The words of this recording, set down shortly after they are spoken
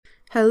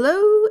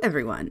Hello,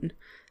 everyone.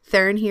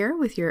 Theron here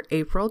with your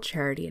April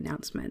charity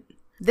announcement.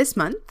 This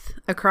month,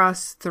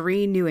 across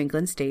 3 New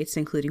England states,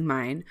 including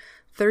mine,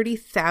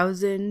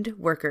 30,000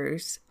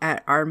 workers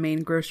at our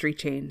main grocery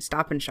chain,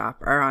 Stop and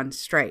Shop, are on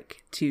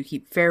strike to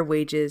keep fair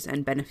wages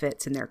and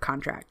benefits in their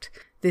contract.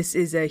 This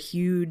is a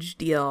huge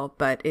deal,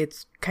 but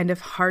it's kind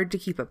of hard to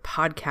keep a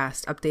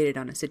podcast updated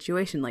on a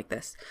situation like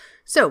this.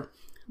 So,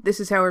 this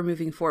is how we're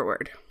moving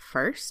forward.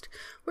 First,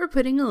 we're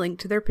putting a link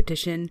to their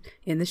petition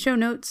in the show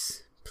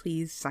notes.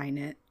 Please sign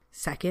it.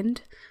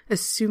 Second,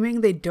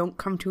 assuming they don't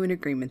come to an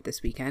agreement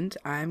this weekend,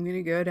 I'm going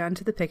to go down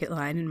to the picket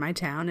line in my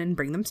town and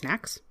bring them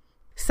snacks.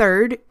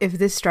 Third, if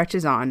this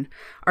stretches on,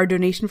 our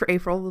donation for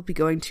April will be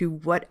going to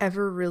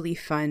whatever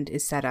relief fund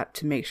is set up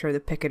to make sure the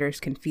picketers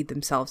can feed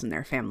themselves and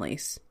their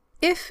families.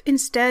 If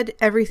instead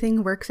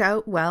everything works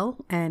out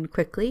well and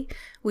quickly,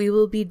 we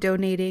will be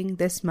donating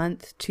this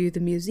month to the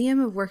Museum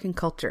of Work and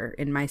Culture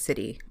in my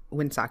city,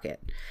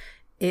 Woonsocket.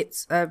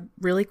 It's a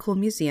really cool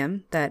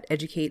museum that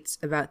educates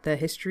about the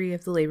history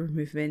of the labor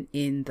movement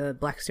in the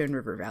Blackstone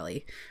River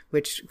Valley,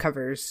 which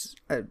covers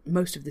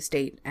most of the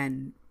state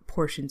and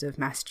portions of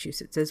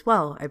Massachusetts as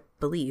well, I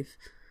believe.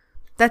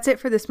 That's it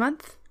for this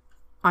month.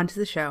 On to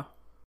the show.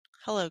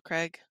 Hello,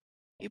 Craig.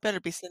 You better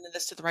be sending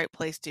this to the right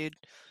place, dude.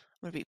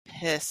 I'm gonna be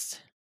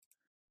pissed.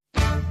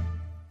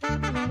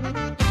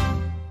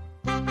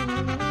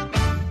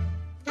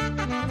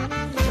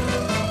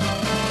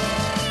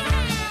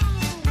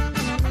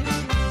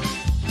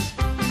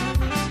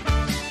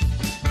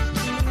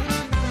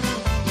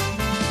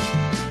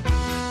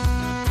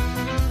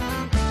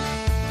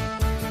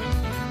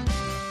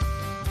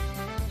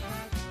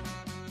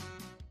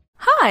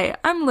 Hi,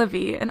 I'm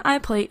Livy, and I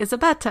play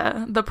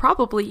Isabetta, the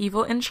probably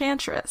evil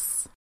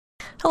enchantress.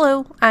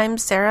 Hello, I'm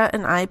Sarah,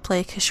 and I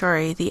play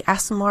Kishori, the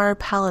Aasimar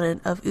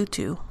Paladin of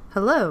Utu.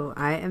 Hello,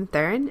 I am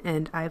Theron,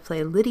 and I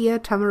play Lydia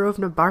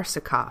Tomarovna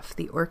Barsakov,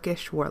 the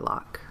Orcish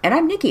warlock. And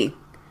I'm Nikki,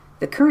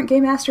 the current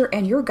Game Master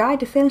and your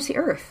guide to Fantasy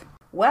Earth.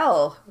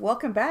 Well,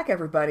 welcome back,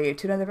 everybody,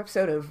 to another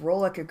episode of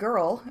Roll Like a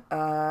Girl.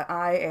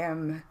 I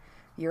am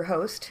your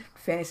host,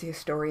 fantasy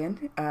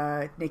historian,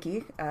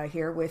 Nikki,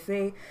 here with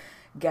a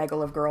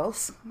gaggle of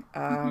girls.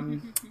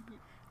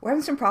 We're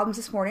having some problems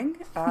this morning.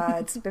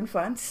 It's been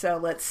fun, so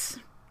let's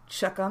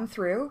chuck on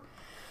through.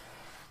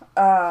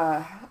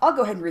 I'll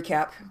go ahead and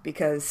recap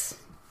because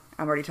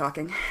I'm already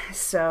talking.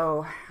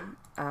 So,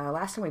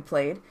 last time we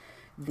played,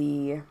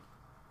 the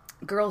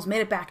girls made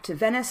it back to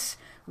Venice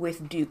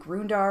with Duke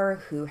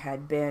Rundar, who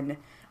had been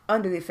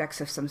under the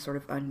effects of some sort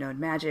of unknown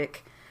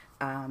magic.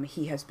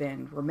 He has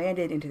been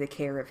remanded into the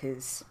care of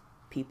his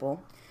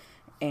people,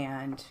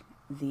 and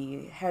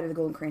the head of the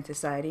Golden Crane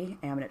Society,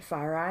 Aminet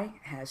Fireeye,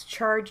 has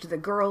charged the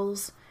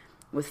girls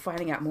with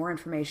finding out more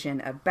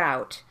information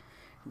about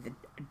the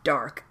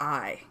Dark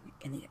Eye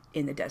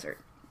in the desert,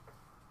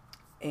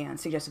 and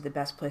suggested the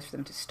best place for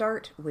them to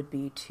start would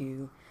be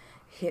to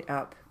hit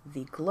up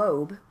the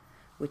globe,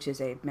 which is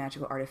a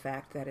magical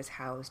artifact that is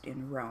housed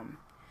in Rome,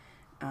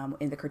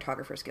 in the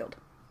Cartographers Guild.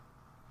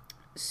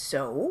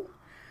 So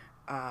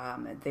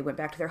they went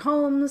back to their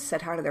homes,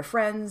 said hi to their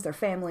friends, their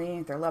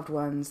family, their loved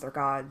ones, their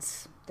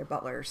gods, their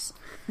butlers,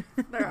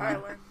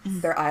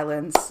 their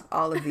islands,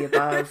 all of the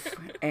above,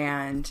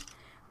 and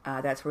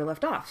that's where we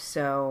left off.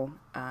 So,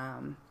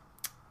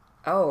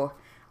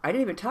 I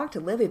didn't even talk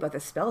to Livy about the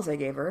spells I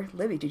gave her.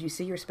 Livy, did you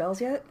see your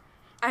spells yet?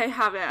 I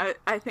haven't.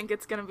 I think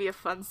it's going to be a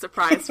fun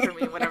surprise for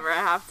me whenever I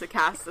have to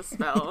cast a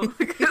spell,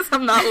 because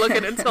I'm not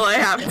looking until I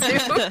have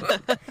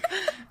to.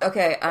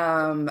 Okay,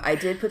 I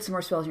did put some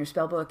more spells in your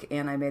spell book,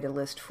 and I made a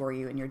list for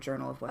you in your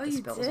journal of what the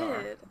spells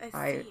are.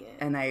 I see it.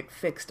 And I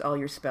fixed all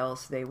your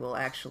spells. They will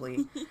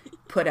actually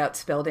put out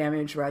spell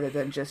damage rather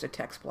than just a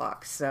text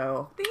block.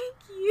 So Thank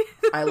you.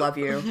 I love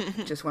you.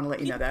 Just want to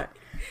let you know that.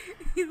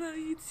 I love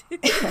you too.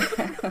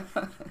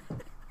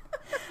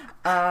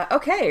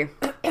 Okay.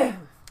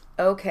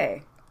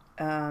 Okay.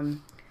 So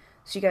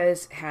you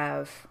guys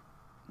have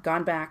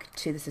gone back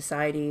to the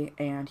society,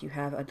 and you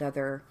have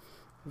another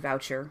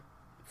voucher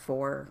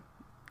for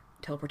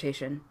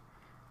teleportation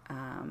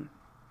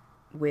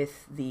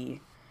with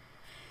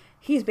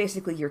he's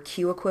basically your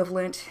Q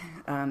equivalent,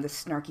 the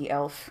snarky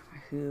elf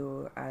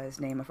who,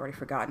 his name I've already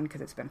forgotten because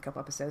it's been a couple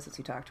episodes since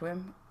you talked to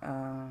him.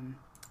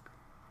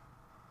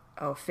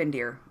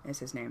 Findir is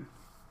his name.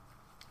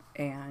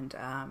 And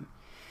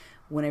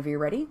whenever you're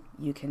ready,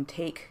 you can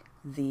take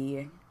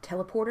the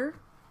teleporter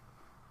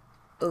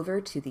over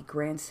to the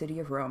grand city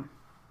of Rome.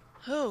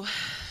 Oh.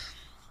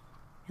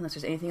 Unless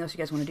there's anything else you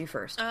guys want to do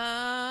first.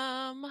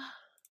 Let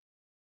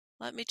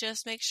me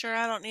just make sure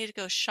I don't need to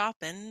go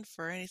shopping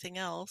for anything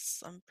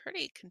else. I'm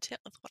pretty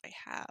content with what I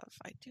have.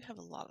 I do have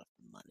a lot of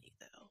money,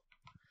 though.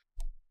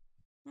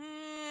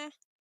 I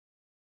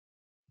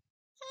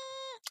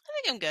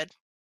think I'm good.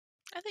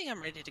 I think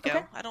I'm ready to go.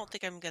 Okay. I don't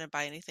think I'm going to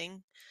buy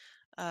anything.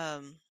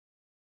 Yeah,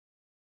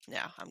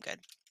 I'm good.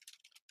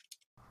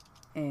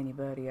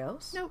 Anybody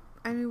else? Nope.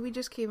 I mean, we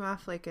just came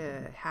off like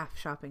a half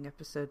shopping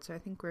episode, so I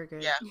think we're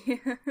good. Yeah.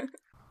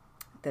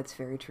 That's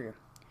very true.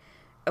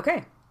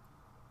 Okay.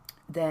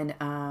 Then,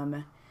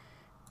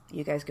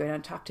 you guys go down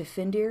and talk to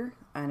Findir,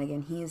 and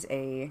again, he's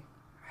a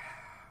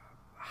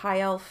high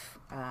elf.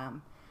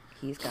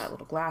 He's got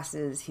little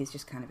glasses. He's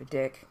just kind of a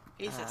dick.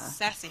 He's a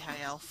sassy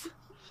high elf.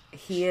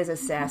 He is a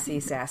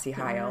sassy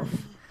high elf.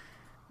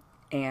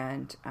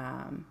 And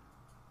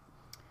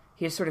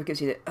he just sort of gives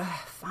you the,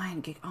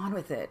 fine, get on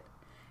with it.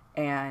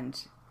 And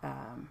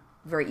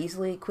very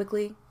easily,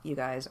 quickly, you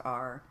guys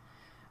are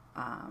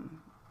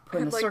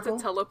put in a circle. I'd like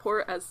to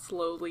teleport as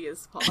slowly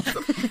as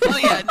possible. Oh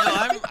yeah,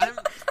 no,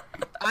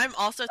 I'm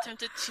also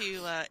tempted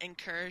to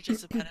encourage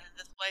Isabella in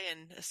this way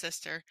and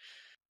assist her.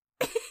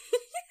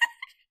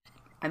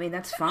 I mean,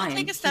 that's fine.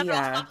 Take a step and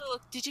I'll stop and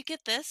look, did you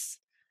get this?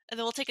 And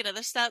then we'll take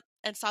another step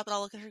and stop and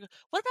I'll look at her and go,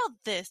 what about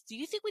this? Do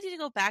you think we need to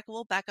go back? And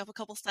we'll back up a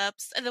couple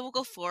steps and then we'll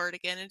go forward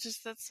again. And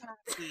just, that's how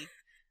it be.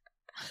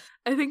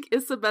 I think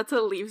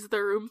Isabetta leaves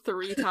the room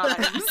 3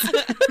 times.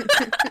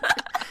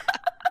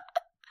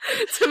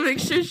 To make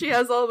sure she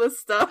has all the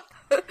stuff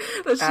that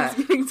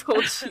she's getting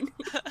told she needs.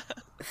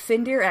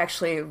 Findir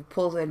actually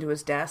pulls into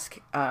his desk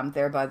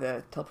there by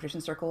the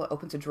teleportation circle,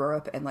 opens a drawer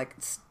up, and like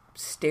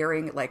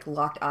staring, like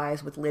locked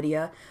eyes with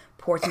Lydia,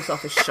 pours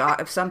himself a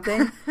shot of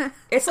something.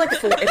 It's like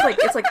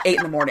 8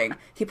 a.m.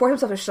 He pours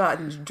himself a shot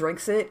and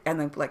drinks it, and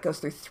then like goes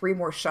through 3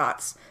 more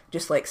shots,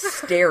 just like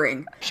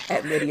staring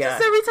at Lydia.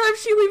 Just every time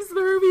she leaves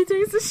the room, he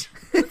takes a shot.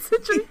 It's a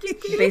drinking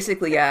game.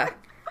 Basically, yeah.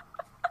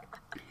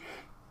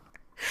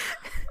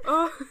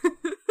 Oh.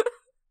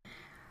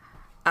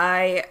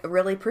 I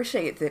really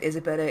appreciate that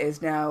Isabetta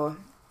is now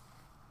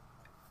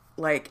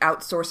like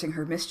outsourcing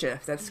her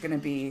mischief. That's going to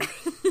be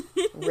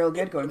real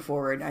good going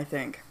forward, I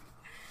think.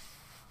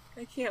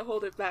 I can't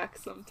hold it back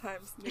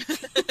sometimes, Nick.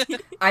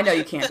 I know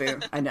you can't, Boo.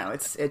 I know,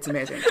 it's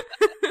amazing.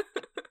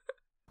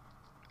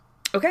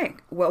 Okay,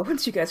 well,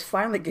 once you guys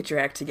finally get your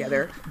act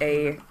together,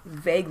 a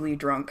vaguely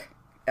drunk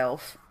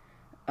elf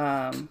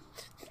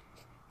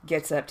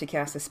gets up to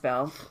cast a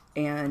spell,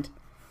 and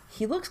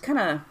he looks kind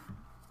of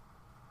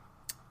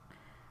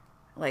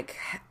like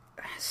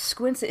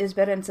squints at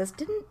Isabetta and says,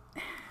 didn't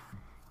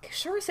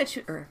Kishori said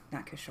she, or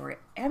not Kishori,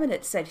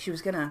 Aminet said she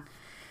was gonna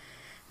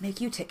make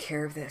you take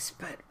care of this,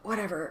 but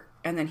whatever.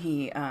 And then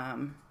he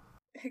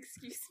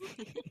Excuse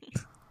me.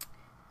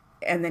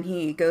 and then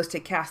he goes to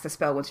cast the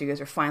spell once you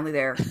guys are finally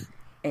there,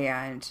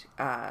 and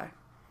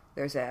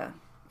there's a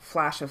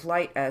flash of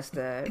light as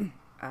the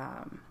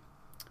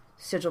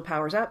sigil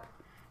powers up,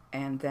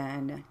 and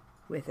then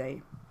with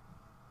a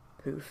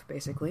poof,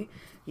 basically,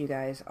 you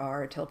guys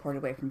are teleported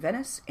away from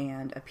Venice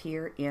and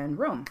appear in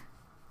Rome.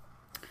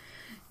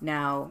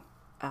 Now,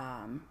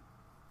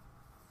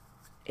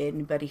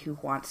 anybody who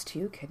wants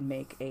to can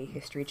make a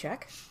history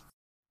check.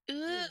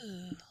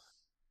 Ooh.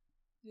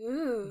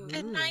 Ooh.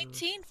 And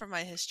 19 for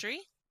my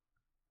history.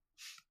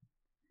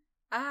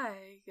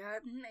 I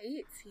got an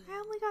 18. I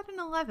only got an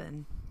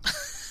 11.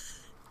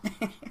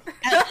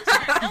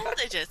 At double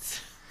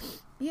digits.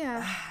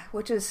 Yeah.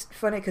 Which is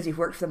funny because you've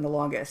worked for them the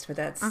longest, but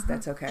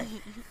that's okay.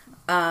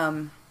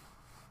 All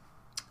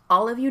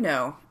of you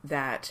know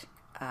that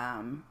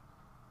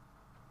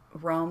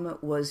Rome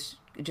was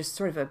just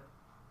sort of a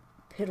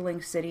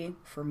piddling city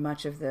for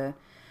much of the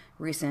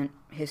recent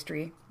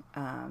history,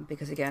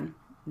 because again,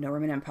 no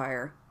Roman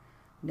Empire,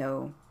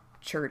 no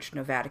church,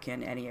 no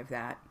Vatican, any of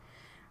that.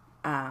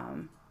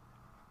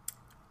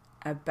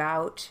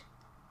 About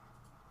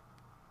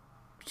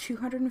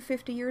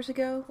 250 years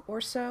ago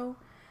or so,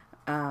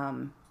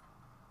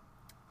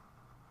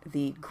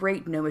 the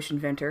great gnomish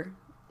inventor,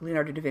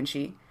 Leonardo da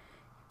Vinci,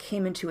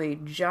 came into a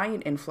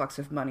giant influx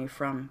of money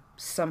from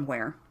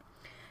somewhere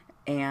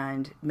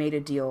and made a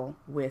deal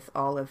with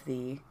all of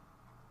the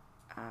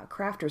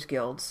crafters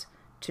guilds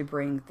to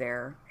bring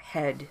the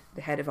head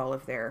of all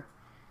of their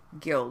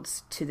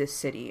guilds to this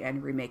city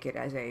and remake it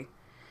as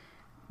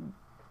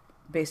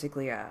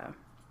basically a,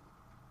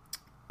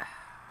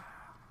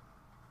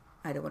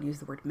 I don't want to use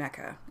the word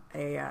Mecca,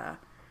 a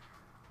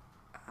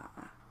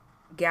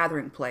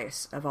gathering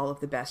place of all of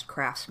the best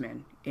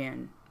craftsmen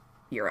in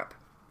Europe.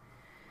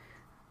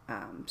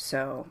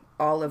 So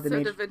all of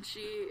the Da Vinci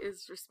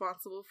is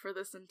responsible for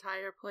this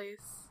entire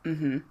place.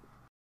 Mm-hmm.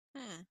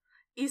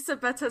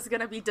 Isabetta's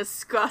gonna be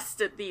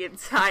disgusted the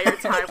entire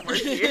time we're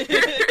here.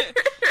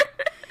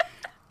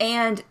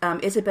 And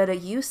Isabetta,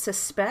 you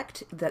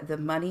suspect that the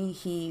money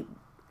he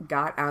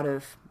got out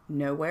of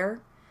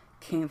nowhere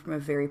came from a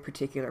very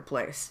particular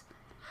place.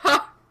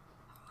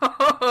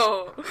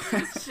 Oh,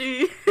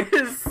 she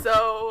is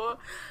so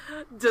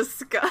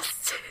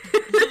disgusted.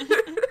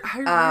 I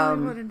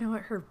really want to know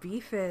what her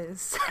beef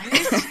is.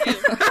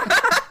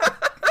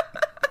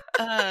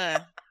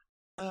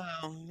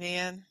 Oh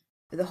man.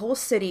 The whole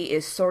city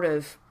is sort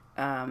of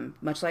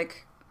much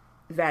like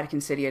Vatican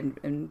City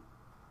in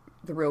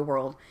the real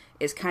world,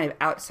 is kind of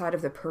outside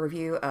of the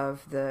purview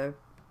of the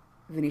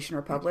Venetian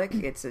Republic.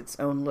 It's its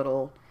own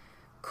little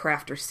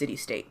crafter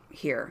city-state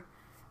here,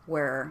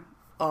 where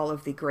all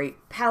of the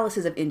great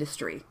palaces of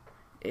industry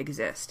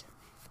exist.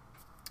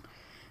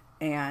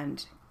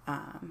 And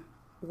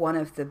one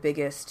of the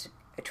biggest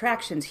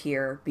attractions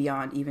here,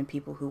 beyond even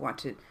people who are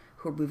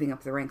moving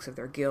up the ranks of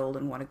their guild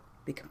and want to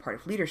become part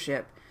of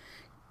leadership,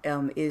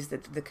 is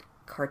that the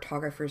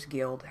Cartographers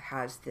Guild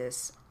has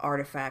this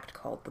artifact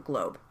called the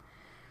Globe.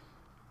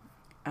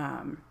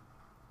 And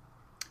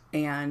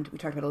we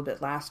talked about it a little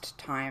bit last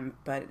time,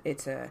 but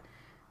it's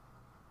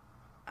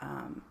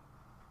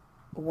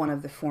one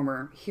of the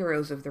former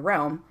heroes of the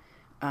realm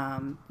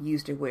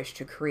used a wish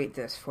to create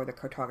this for the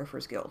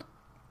Cartographers Guild.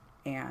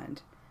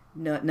 And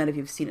none of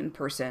you have seen it in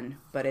person,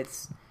 but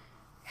it's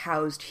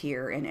housed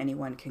here, and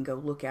anyone can go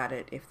look at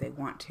it if they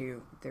want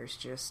to. There's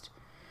just...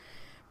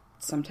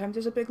 Sometimes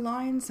there's a big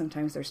line,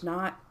 sometimes there's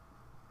not.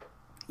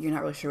 You're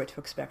not really sure what to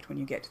expect when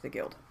you get to the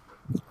guild.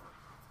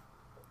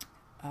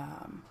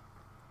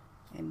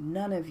 And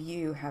none of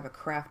you have a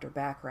crafter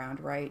background,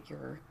 right?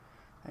 You're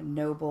a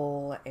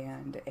noble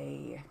and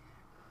a...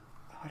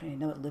 Oh, I don't even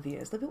know what Livia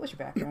is. Livia, what's your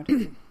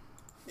background?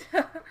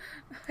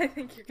 I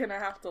think you're gonna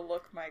have to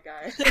look, my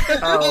guy.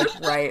 Oh,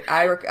 right.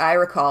 I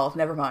recall.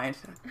 Never mind.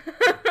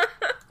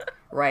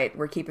 Right,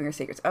 we're keeping her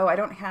secrets. Oh, I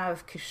don't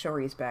have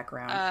Kishori's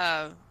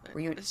background.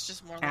 Were you it's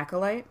just more like,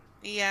 acolyte?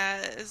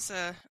 yeah, it's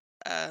a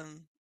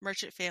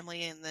merchant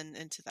family and then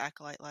into the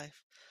acolyte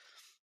life.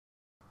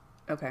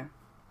 Okay.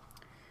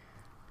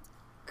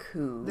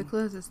 Cool. The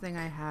closest thing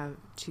I have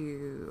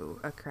to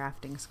a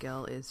crafting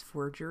skill is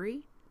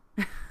forgery.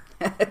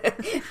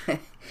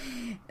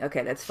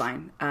 Okay, that's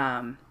fine.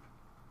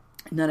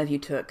 None of you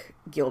took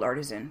guild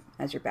artisan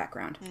as your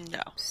background.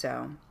 No.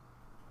 So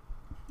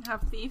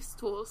Have thieves'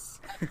 tools.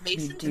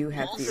 you do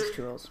have these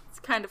tools. It's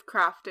kind of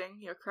crafting.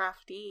 You're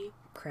crafty.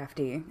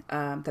 Crafty.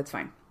 That's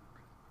fine.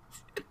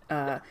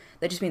 That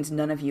just means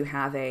none of you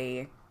have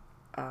a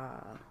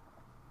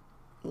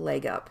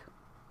leg up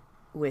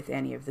with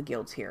any of the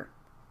guilds here,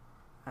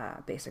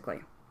 basically.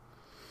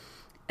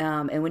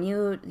 And when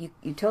you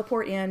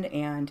teleport in,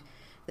 and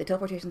the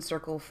teleportation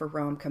circle for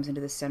Rome comes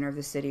into the center of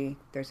the city,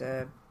 there's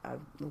a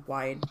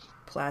wide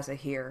plaza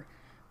here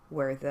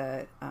where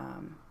the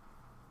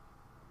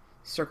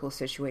circle is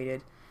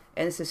situated.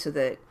 And this is so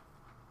that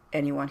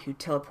anyone who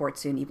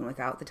teleports in, even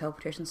without the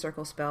teleportation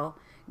circle spell,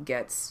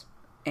 gets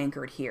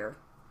anchored here.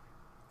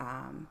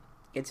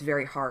 It's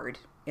very hard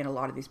in a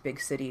lot of these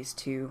big cities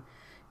to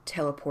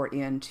teleport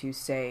into,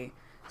 say,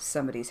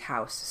 somebody's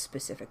house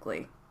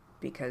specifically,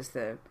 because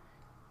the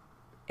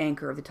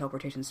anchor of the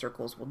teleportation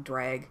circles will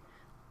drag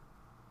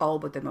all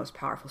but the most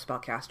powerful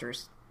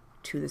spellcasters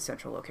to the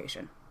central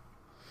location,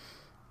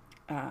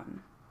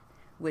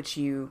 which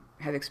you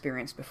have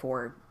experienced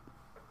before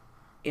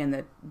in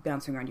the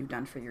bouncing around you've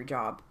done for your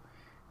job.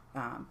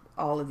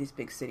 All of these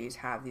big cities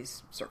have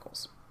these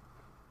circles.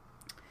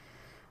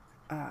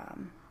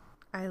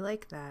 I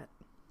like that.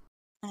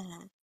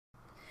 Mm-hmm.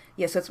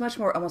 Yeah, so it's much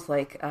more almost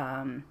like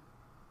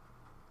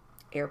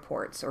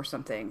airports or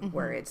something,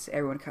 where it's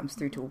everyone comes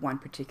through to one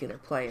particular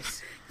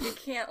place. You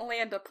can't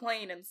land a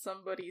plane in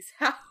somebody's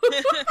house.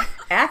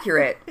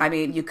 Accurate. I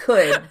mean, you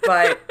could,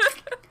 but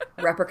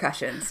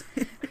repercussions.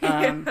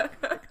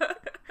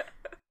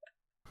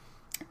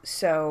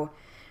 So,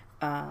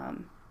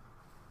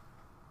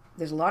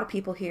 there's a lot of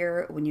people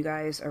here. When you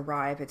guys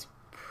arrive, it's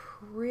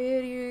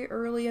pretty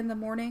early in the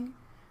morning.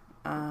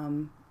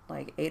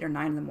 Like 8 or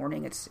 9 in the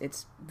morning.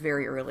 It's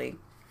very early.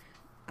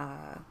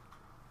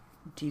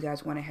 Do you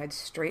guys want to head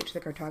straight to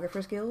the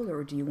Cartographers Guild,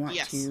 or do you want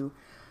to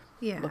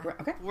look around?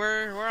 Okay.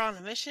 We're on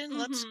a mission.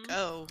 Let's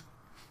go.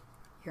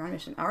 You're on a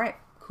mission. All right.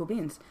 Cool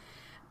beans.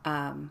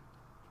 There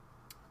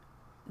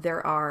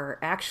are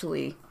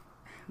actually,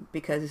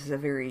 because this is a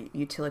very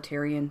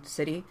utilitarian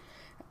city,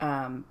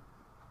 in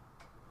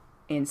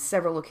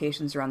several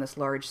locations around this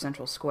large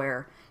central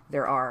square,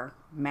 there are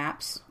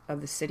maps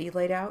of the city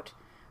laid out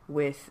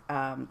with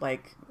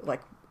like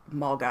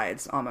mall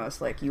guides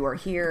almost. Like, you are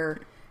here,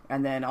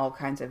 and then all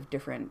kinds of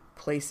different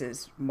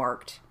places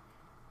marked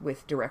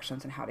with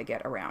directions on how to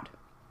get around.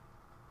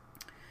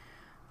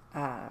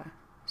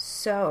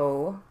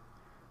 So,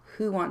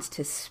 who wants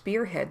to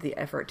spearhead the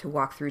effort to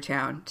walk through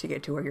town to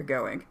get to where you're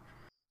going?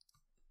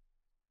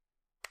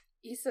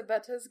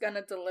 Isabeta's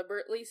gonna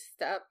deliberately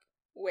step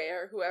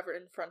where whoever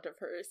in front of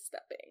her is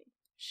stepping.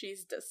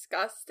 She's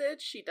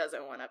disgusted. She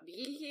doesn't want to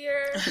be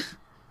here.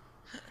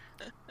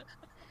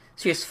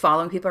 So you're just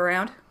following people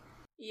around?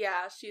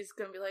 Yeah, she's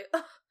gonna be like,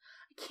 ugh,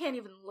 I can't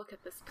even look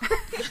at this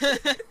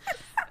place.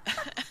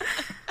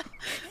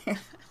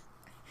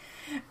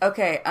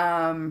 Okay,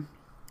 I'm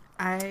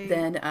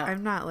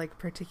not like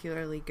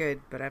particularly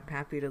good, but I'm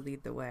happy to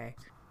lead the way.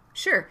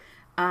 Sure.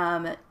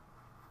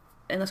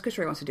 Unless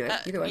Kishori wants to do it.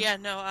 Either way. Yeah,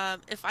 no,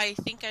 if I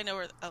think I know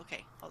where...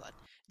 Okay, hold on.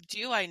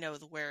 Do I know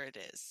where it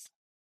is?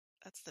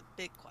 That's the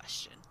big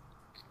question.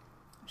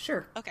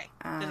 Sure. Okay,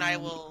 then I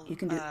will... You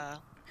can do...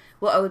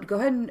 Well, I would go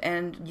ahead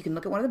and you can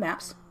look at one of the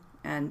maps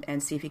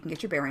and see if you can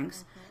get your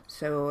bearings.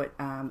 So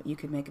you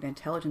can make an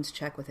intelligence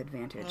check with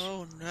advantage.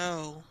 Oh,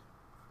 no.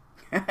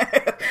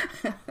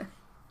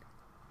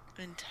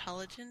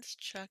 Intelligence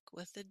check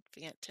with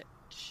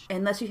advantage.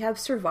 Unless you have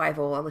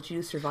survival. I'll let you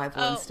do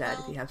survival instead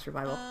if you have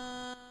survival.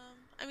 I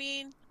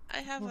mean, I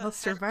have Well,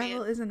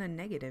 survival isn't a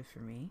negative for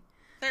me.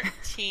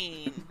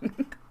 13.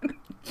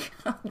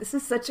 This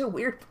is such a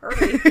weird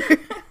party.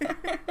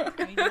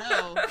 I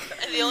know.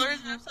 And the only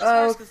reason I'm so Oh.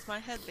 smart is because my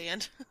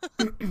headband.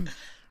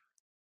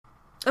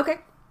 Okay.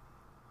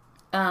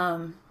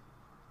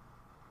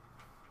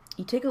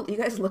 You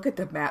guys look at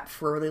the map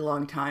for a really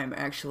long time,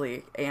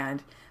 actually,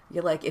 and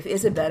you're like, if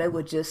Isabella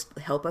would just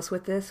help us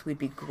with this, we'd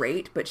be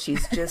great, but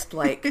she's just,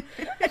 like,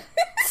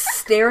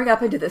 staring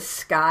up into the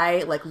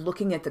sky, like,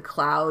 looking at the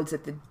clouds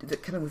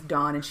coming with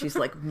dawn, and she's,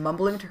 like,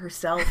 mumbling to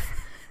herself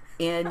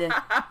in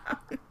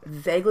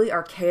vaguely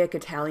archaic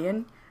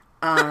Italian.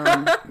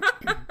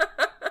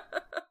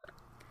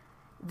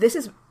 This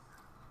is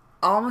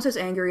almost as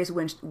angry as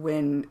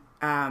when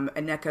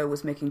Aneko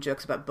was making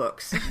jokes about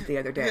books the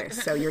other day.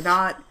 So you're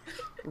not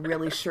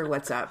really sure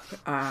what's up.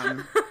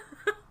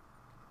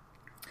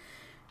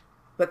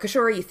 But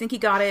Kashori, you think you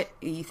got it.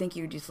 You think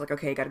you just like,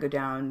 okay, you got to go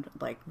down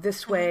like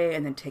this way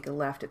and then take a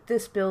left at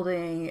this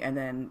building. And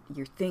then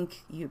you're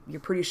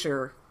pretty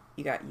sure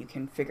you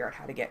can figure out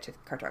how to get to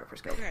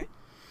Cartographer's Guild. Okay.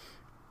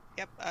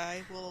 Yep,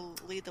 I will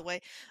lead the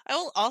way. I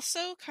will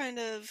also kind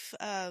of,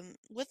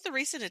 with the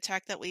recent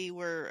attack that we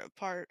were a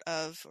part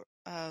of,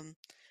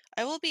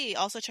 I will be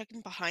also checking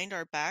behind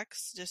our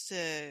backs just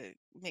to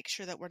make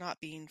sure that we're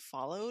not being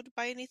followed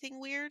by anything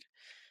weird.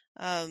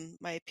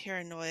 My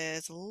paranoia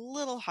is a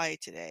little high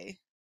today.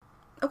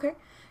 Okay.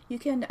 You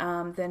can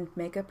then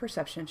make a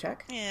perception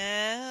check.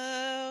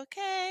 Yeah,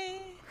 okay.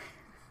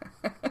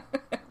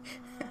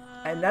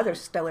 Another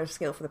stellar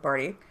skill for the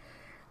party.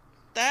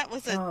 That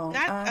was a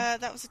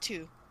that was a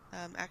 2.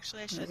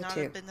 Actually, I should not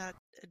have been that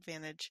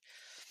advantage.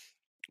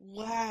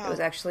 Wow. It was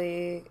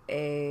actually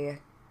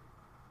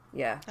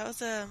yeah. That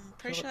was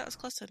pretty sure that was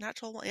close to a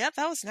natural 1. Yep,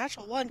 that was a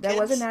natural 1. That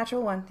kids. was a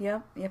natural 1.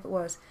 Yep, it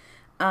was.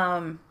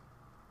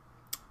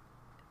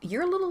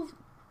 You're a little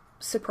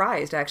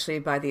surprised actually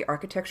by the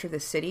architecture of the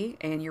city,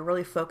 and you're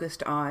really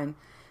focused on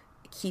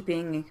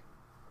keeping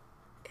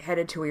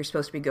headed to where you're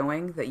supposed to be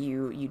going, that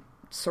you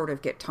sort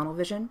of get tunnel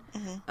vision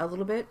a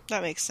little bit.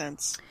 That makes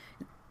sense.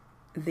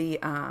 The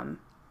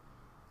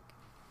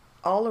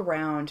all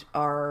around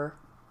are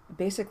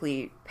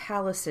basically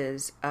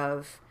palaces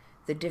of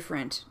the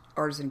different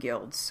artisan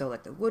guilds. So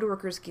like the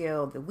Woodworkers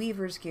Guild, the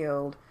Weavers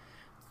Guild,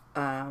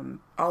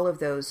 all of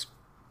those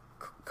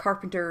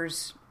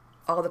carpenters,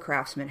 all the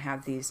craftsmen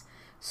have these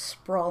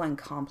sprawling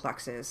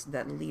complexes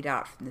that lead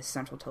out from this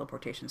central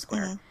teleportation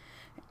square.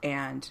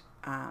 And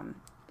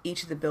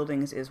each of the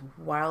buildings is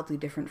wildly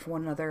different from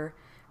one another.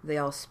 They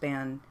all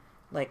span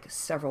like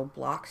several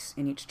blocks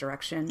in each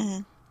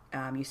direction.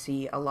 You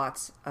see a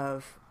lots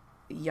of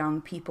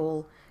young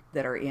people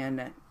that are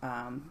in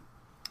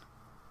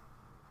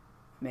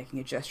making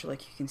a gesture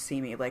like you can see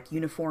me, like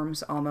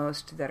uniforms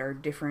almost that are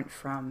different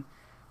from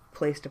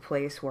place to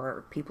place,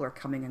 where people are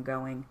coming and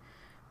going,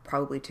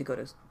 probably to go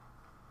to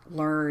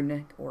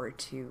learn or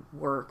to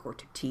work or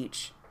to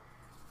teach.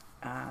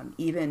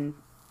 Even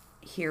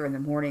here in the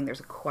morning, there's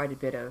quite a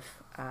bit of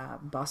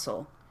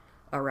bustle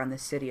around the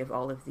city of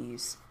all of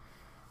these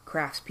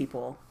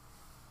craftspeople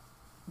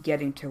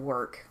getting to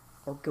work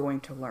or going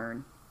to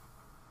learn,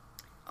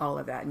 all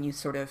of that. And you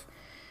sort of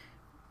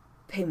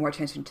pay more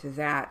attention to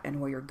that and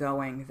where you're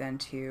going than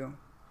to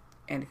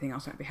anything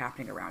else that might be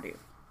happening around you.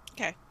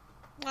 Okay.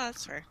 Well,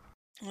 that's fair.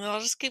 Well,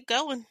 I'll just keep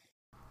going.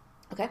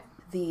 Okay.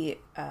 The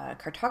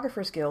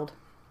Cartographers Guild,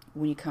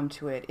 when you come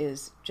to it,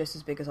 is just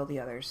as big as all the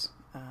others.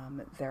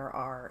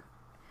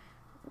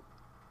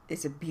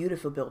 It's a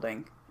beautiful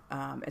building.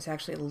 It's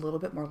actually a little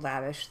bit more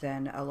lavish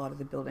than a lot of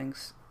the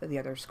buildings of the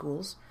other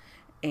schools.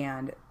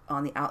 And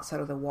on the outside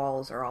of the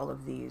walls are all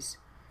of these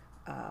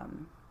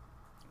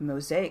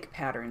mosaic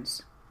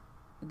patterns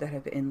that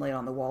have been inlaid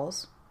on the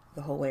walls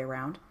the whole way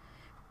around.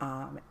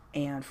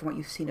 And from what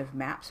you've seen of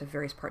maps of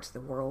various parts of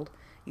the world,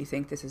 you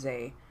think this is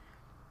a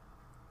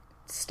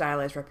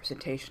stylized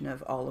representation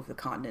of all of the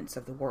continents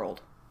of the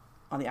world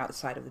on the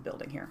outside of the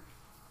building here.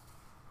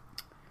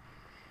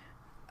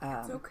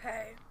 It's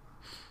okay.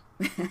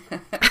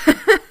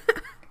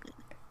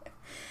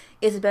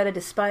 Isabella,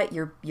 despite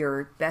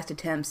your best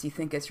attempts, you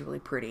think it's really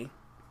pretty.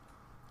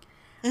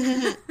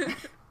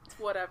 It's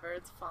whatever,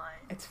 it's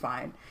fine. It's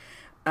fine.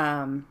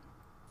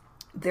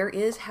 There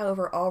is,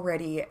 however,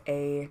 already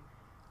a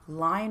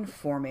line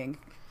forming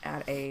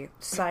at a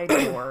side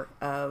door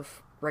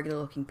of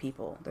regular-looking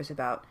people. There's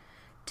about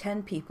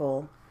 10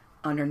 people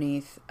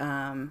underneath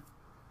a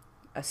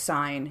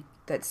sign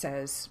that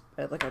says,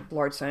 like a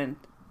large sign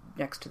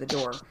next to the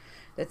door,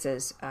 that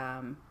says,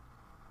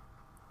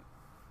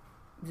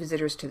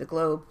 visitors to the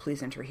globe,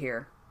 please enter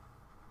here.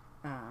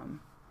 And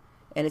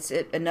it's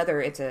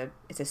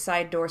a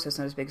side door, so it's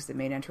not as big as the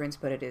main entrance,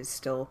 but it is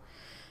still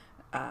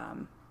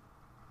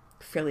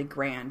fairly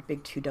grand,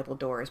 big 2 double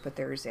doors, but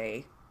there's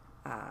a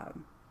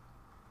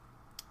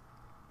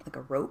like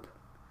a rope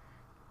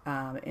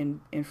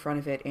in front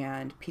of it,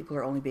 and people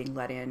are only being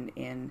let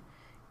in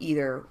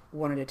either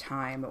one at a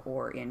time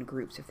or in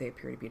groups if they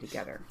appear to be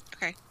together.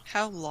 Okay.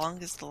 How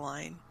long is the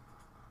line?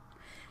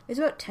 There's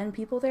about 10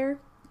 people there.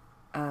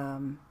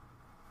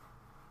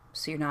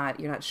 So you're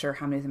not sure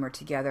how many of them are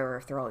together or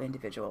if they're all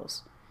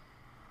individuals.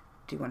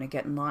 Do you want to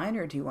get in line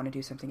or do you want to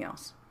do something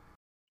else?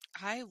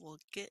 I will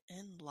get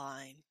in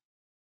line.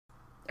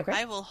 Okay.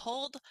 I will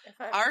hold If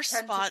I our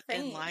pretend to spot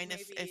in faint, line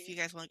if maybe- you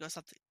guys want to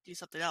go do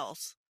something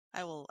else.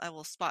 I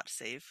will spot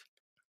save.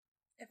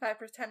 If I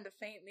pretend to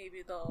faint,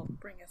 maybe they'll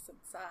bring us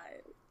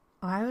inside.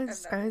 Well, I And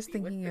was then we'll be with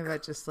thinking the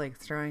about just like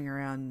throwing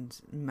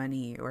around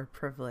money or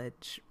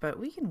privilege, but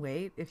we can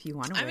wait if you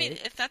want to I mean,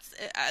 wait. if that's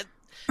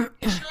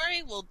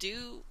Kashori will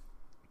do.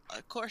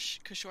 Of course,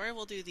 Kashori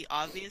will do the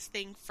obvious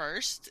thing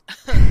first.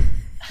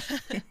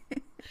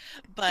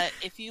 But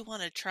if you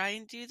want to try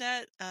and do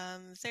that,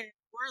 Sarah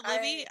or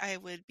Livy, I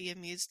would be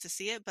amused to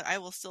see it. But I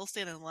will still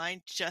stand in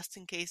line just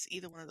in case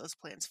either one of those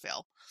plans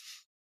fail.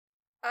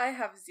 I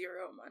have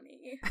 0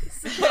 money,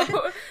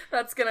 so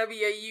that's gonna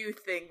be a you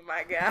thing,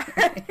 my guy.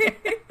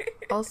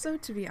 Also,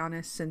 to be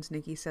honest, since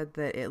Nikki said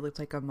that it looked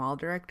like a mall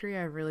directory,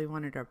 I really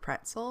wanted a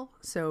pretzel.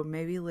 So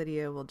maybe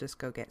Lydia will just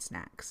go get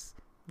snacks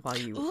while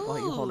you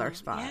hold our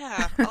spot.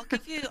 Yeah, I'll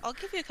give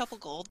you a couple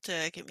gold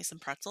to get me some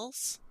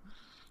pretzels.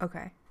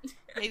 Okay.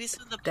 Maybe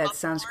some of the That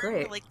sounds popcorn,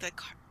 great. like the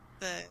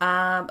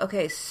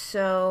Okay,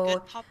 so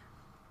good pop.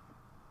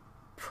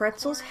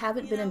 pretzels corn,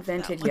 haven't been that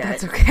invented one.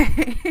 yet. That's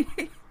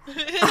okay.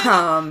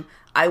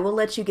 I will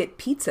let you get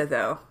pizza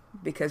though,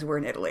 because we're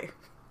in Italy.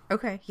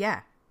 Okay,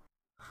 yeah.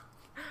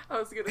 I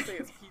was gonna say,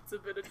 has pizza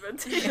been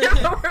invented?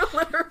 Yeah, we're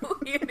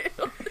literally in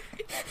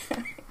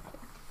Italy.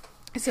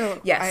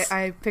 So Yes.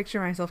 I picture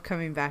myself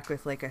coming back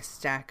with like a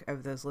stack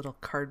of those little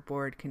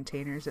cardboard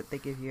containers that they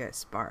give you at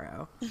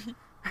Sparrow.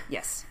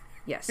 Yes,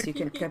 you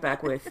can come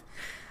back with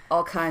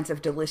all kinds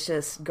of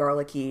delicious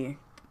garlicky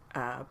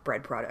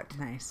bread product.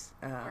 Nice.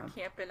 We're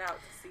camping out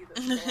to see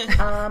this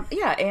storm.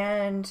 Yeah,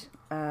 and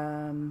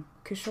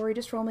Kishori,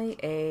 just roll me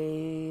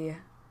a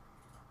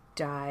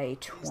die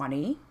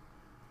 20.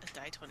 A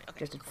die 20. Okay,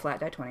 Just a flat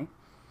die 20.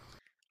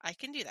 I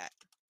can do that.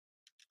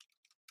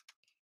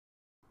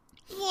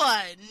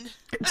 1.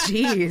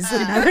 Jeez,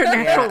 another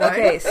natural one.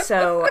 Okay,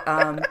 so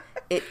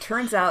it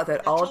turns out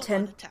that all Natural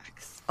 10 one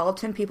attacks. all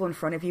 10 people in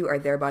front of you are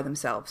there by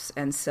themselves,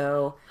 and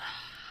so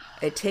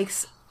it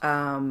takes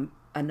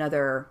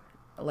another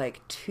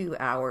like 2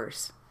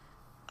 hours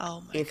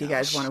Oh my if you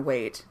guys want to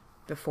wait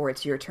before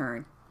it's your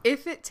turn.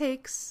 If it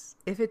takes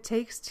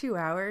 2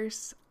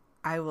 hours,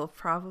 I will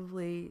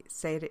probably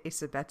say to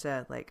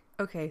Isabetta, like,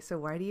 okay, so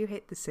why do you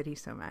hate the city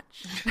so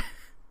much?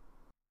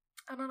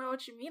 I don't know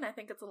what you mean. I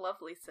think it's a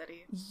lovely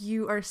city.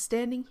 You are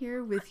standing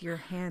here with your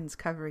hands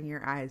covering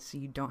your eyes so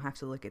you don't have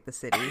to look at the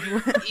city.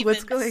 What's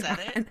Even going said on?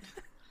 it?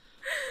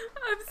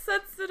 I'm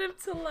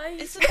sensitive to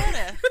light.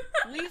 Isabetta,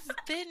 we've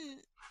been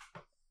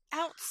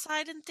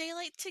outside in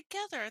daylight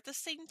together at the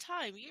same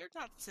time. You're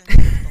not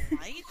sensitive to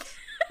light.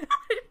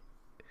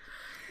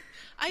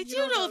 I You do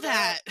don't know know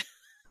that.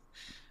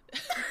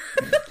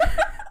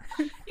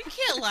 You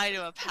can't lie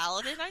to a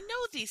paladin. I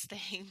know these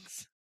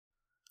things.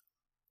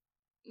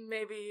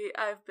 Maybe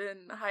I've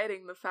been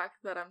hiding the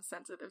fact that I'm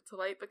sensitive to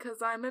light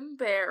because I'm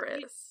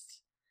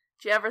embarrassed.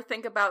 Do you ever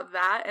think about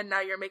that and now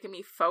you're making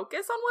me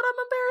focus on what I'm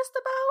embarrassed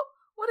about?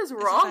 What is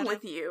wrong Isabetta,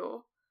 with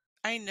you?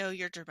 I know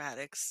your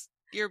dramatics.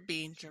 You're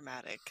being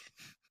dramatic.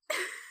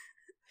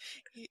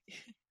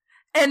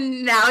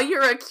 And now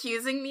you're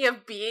accusing me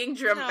of being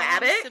No, I'm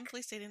dramatic?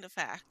 simply stating the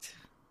fact.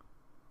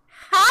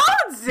 How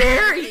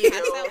dare you?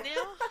 Pass out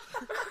now?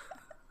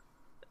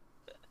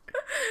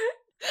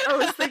 I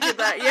was thinking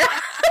that, yeah.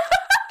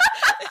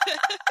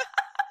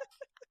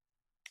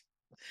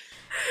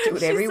 Do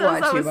whatever She you says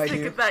want I to, was my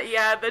thinking dude. that,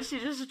 yeah, then she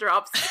just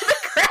drops to the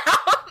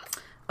ground.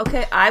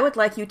 Okay, I would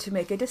like you to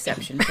make a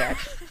deception check.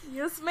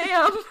 Yes,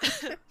 ma'am.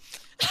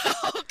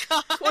 Oh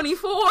god.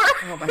 24.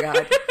 Oh my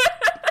god.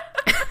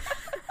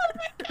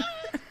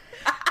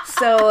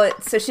 So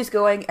she's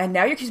going, and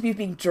now you're just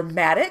being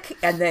dramatic,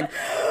 and then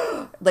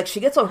like she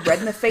gets all red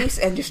in the face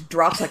and just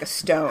drops like a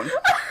stone.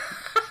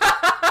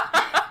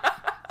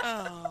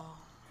 Oh.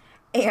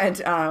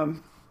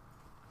 And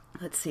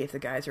let's see if the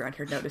guys around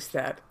here notice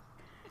that.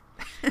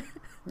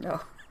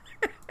 No.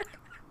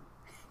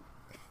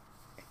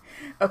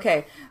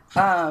 Okay.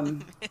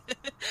 I'm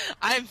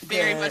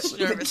very much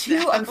nervous two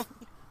now.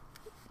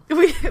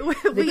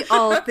 We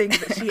all think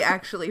that she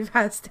actually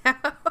passed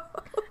out.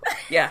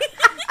 Yeah,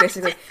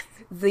 basically.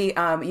 The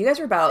you guys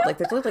are about like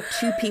there's only like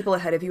 2 people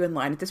ahead of you in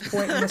line at this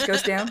point when this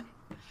goes down.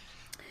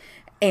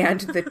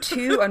 And the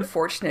 2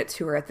 unfortunates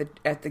who are at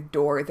the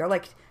door, they're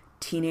like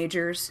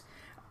teenagers,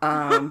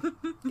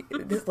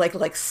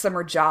 like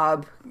summer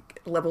job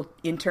level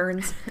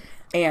interns,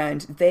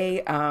 and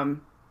they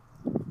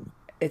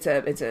it's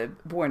a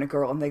boy and a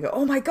girl, and they go,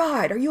 "Oh my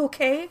god, are you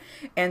okay?"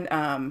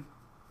 And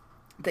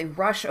they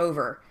rush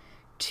over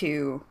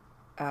to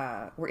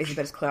where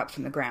Isabetta's collapsed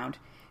from the ground,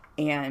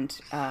 and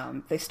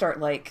they start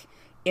like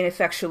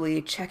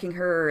ineffectually checking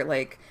her,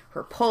 like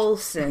her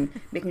pulse and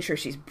making sure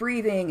she's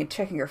breathing and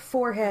checking her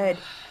forehead.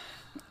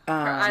 Her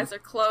eyes are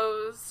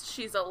closed.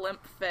 She's a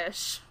limp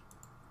fish.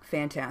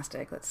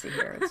 Fantastic. Let's see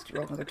here. Let's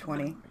roll another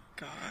 20.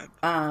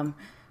 God.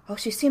 Oh,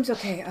 she seems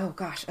okay. Oh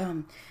gosh.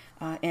 And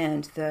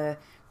the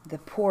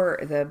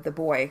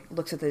boy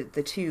looks at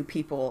the 2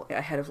 people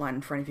ahead of line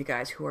in front of you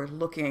guys who are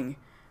looking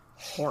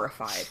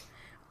horrified.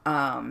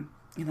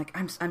 you're like,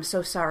 I'm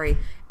so sorry.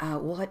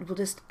 We'll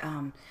just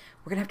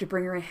we're gonna have to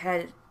bring her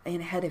ahead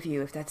of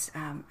you if that's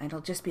and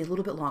it'll just be a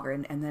little bit longer,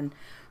 and then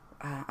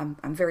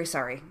I'm very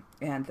sorry.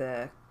 And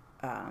the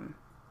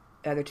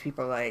other two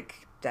people are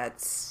like,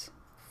 that's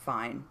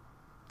fine.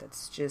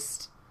 That's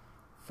just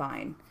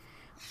fine.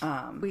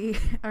 We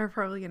are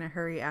probably going to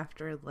hurry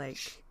after,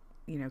 like,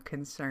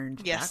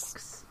 concerned Yes.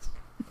 ducks.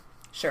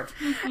 Sure.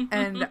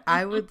 And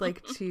I would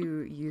like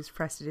to use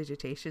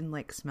prestidigitation,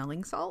 like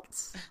smelling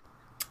salts,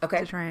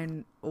 Okay. to try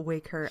and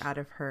wake her out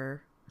of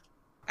her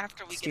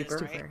After we Stupor.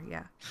 get in, right? stupor.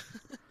 Yeah.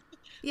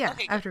 Yeah,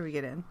 Okay, good. after we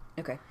get in.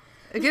 Okay.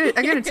 I'm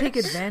gonna take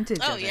advantage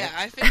Oh of yeah, it.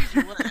 I figured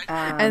you would.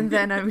 And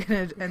then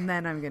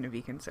I'm gonna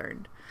be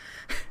concerned.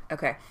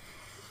 Okay.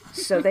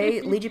 So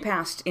they lead you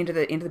into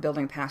the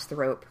building, past the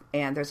rope,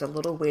 and there's a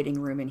little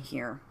waiting room in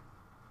here,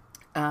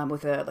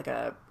 with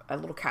a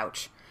little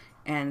couch,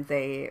 and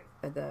the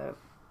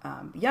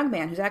young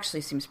man, who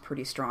actually seems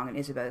pretty strong, and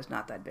Isabel is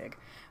not that big,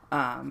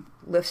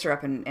 lifts her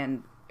up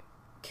and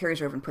carries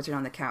her over and puts her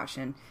on the couch,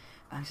 and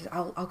he says,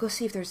 "I'll go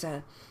see if there's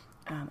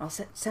I'll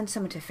send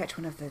someone to fetch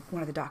one of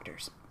the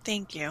doctors."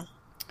 Thank you.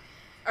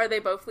 Are they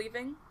both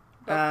leaving?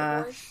 Both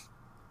the boys?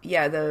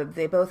 Yeah,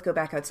 they both go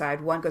back outside.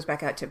 One goes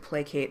back out to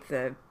placate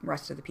the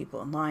rest of the people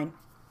in line.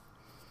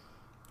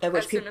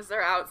 As soon as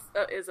they're out,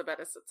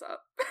 Isabella sits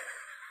up.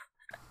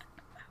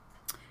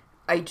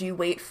 I do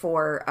wait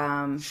for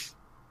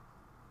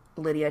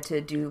Lydia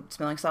to do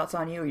smelling salts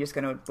on you, or you're just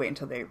going to wait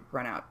until they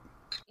run out?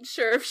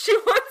 Sure, if she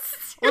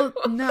wants to. Well,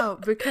 no,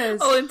 because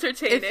I'll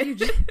entertain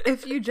it.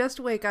 if you just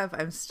wake up,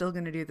 I'm still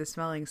gonna do the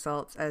smelling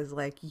salts as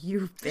like,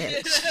 you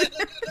bitch.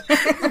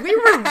 We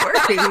were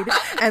worried,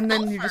 and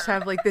then you just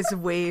have like this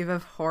wave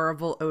of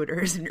horrible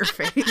odors in your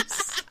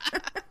face.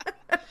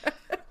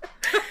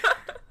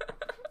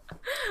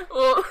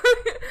 Well,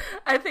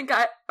 I think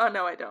oh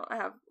no, I don't. I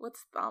have,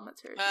 what's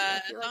thaumaturgy? I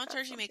feel like that's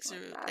Thaumaturgy something makes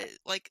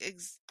like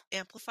that.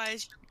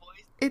 amplifies your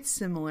voice. It's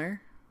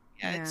similar.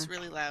 Yeah, it's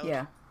really loud.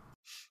 Yeah.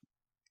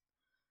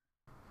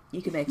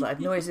 You can make loud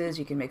noises.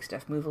 You can make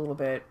stuff move a little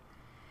bit.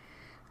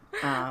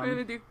 I'm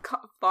gonna do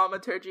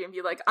thaumaturgy and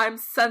be like, I'm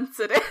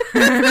sensitive.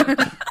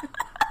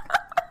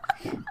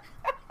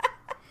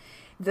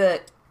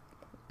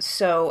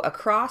 So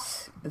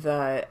across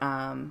the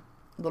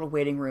little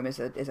waiting room is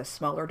a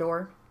smaller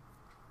door.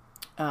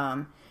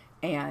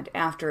 And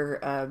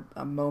after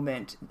a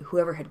moment,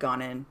 whoever had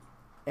gone in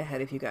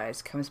ahead of you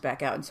guys comes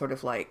back out and sort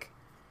of like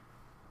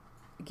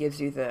gives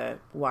you the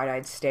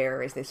wide-eyed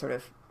stare as they sort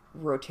of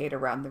rotate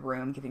around the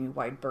room, giving you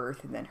wide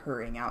berth, and then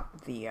hurrying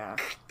out the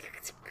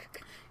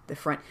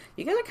front.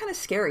 You guys are kind of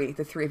scary,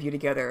 the three of you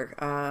together.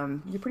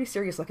 You're pretty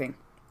serious looking.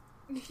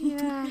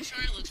 Yeah.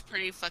 Sure, looks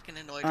pretty fucking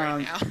annoyed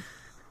right now.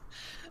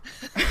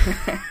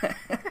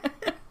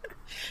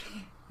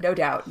 No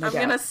doubt. I'm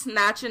gonna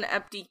snatch an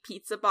empty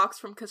pizza box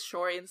from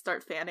Kashori and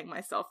start fanning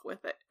myself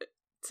with it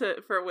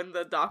for when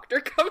the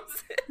doctor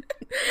comes in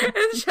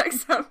and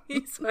checks on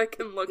me so I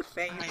can look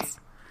faint. Right.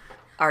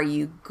 Are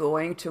you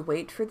going to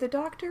wait for the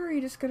doctor, or are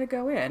you just going to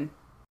go in?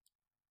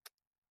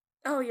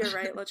 Oh, you're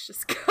right. Let's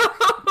just go.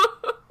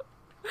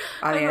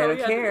 I don't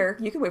care.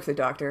 You can wait for the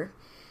doctor.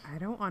 I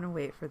don't want to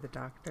wait for the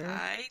doctor.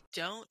 I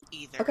don't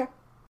either. Okay.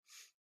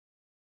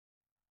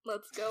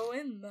 Let's go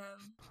in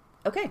then.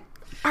 Okay.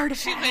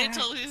 She waited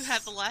until we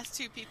had the last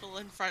two people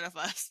in front of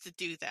us to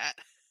do that.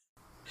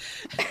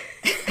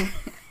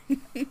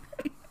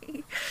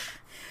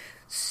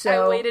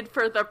 So I waited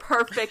for the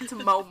perfect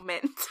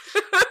moment.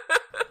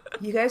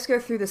 you guys go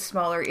through the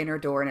smaller inner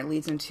door, and it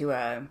leads into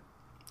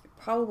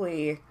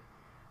probably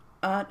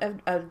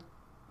a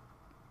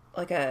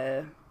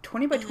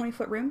 20 by 20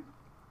 foot room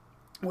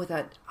with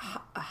a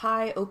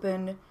high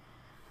open.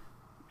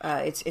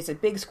 It's a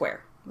big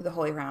square with a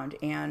hole around,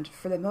 and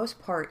for the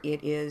most part,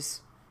 it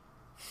is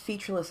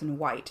featureless and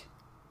white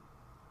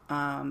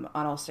on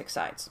all six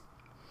sides.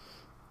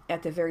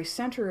 At the very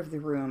center of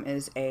the room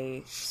is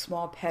a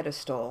small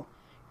pedestal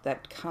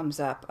that comes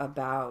up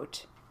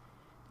about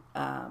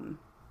 3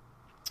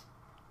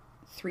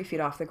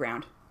 feet off the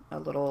ground, a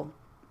little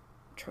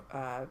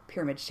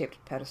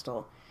pyramid-shaped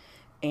pedestal,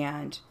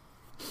 and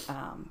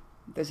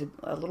there's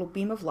a little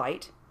beam of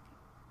light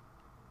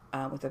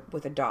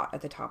with a dot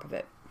at the top of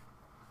it.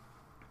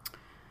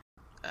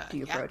 Do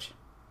you approach?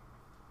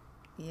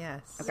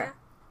 Yes. Okay. Yeah.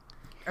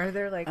 Are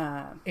there like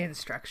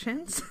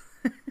instructions?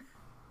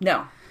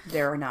 No,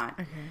 there are not.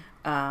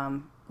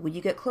 Okay. When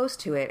you get close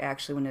to it,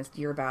 actually, when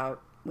you're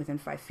about within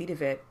 5 feet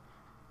of it,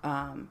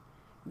 the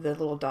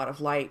little dot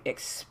of light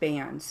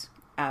expands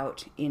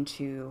out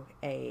into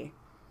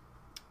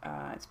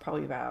it's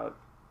probably about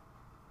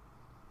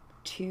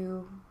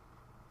 2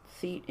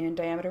 feet in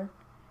diameter,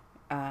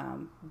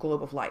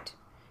 globe of light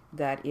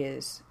that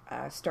is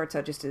starts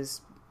out just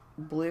as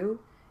blue,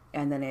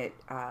 and then it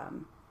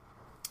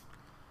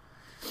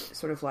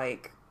sort of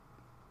like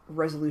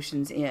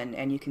resolutions in,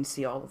 and you can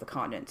see all of the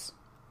continents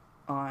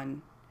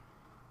on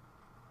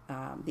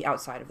the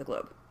outside of the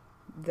globe.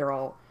 They're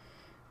all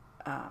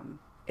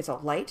it's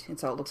all light.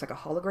 It looks like a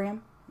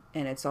hologram,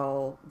 and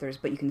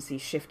but you can see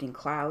shifting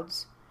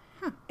clouds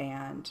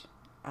and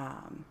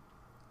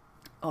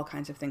all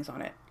kinds of things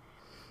on it.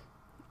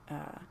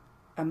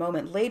 A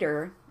moment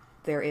later,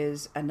 there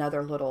is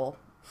another little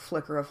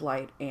flicker of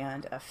light,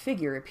 and a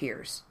figure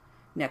appears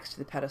next to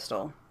the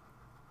pedestal.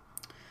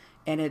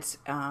 And it's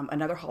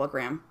another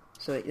hologram,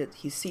 so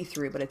he's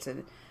see-through, but it's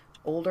an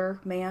older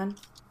man.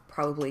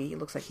 Probably, he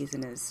looks like he's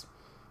in his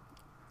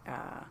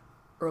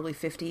early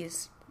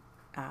 50s,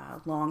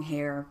 long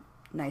hair,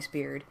 nice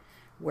beard,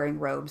 wearing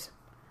robes.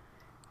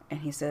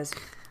 And he says,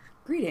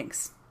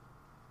 "Greetings.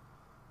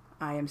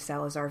 I am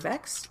Salazar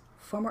Vex,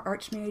 former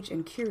Archmage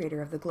and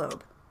curator of the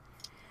Globe.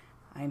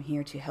 I am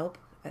here to help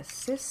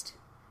assist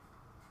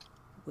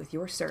with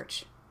your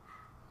search.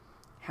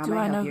 How Do may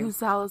I I help know you?" who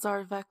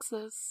Salazar Vex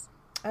is?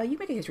 You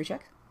make a history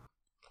check.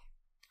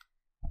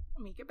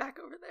 Let me get back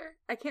over there.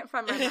 I can't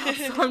find my mouse,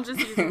 so I'm just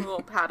using a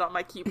little pad on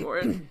my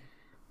keyboard.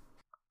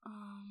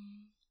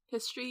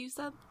 History, you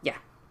said? Yeah.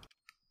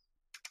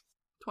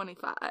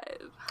 25.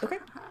 Okay.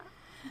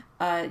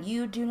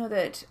 You do know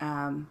that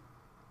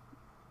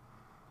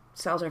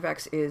Salazar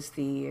Vex is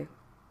the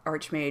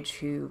Archmage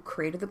who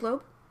created the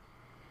globe.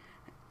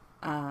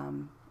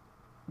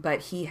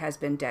 But he has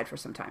been dead for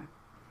some time.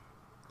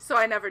 So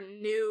I never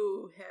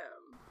knew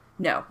him.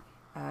 No.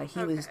 Okay.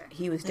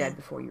 He was dead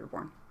before you were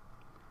born.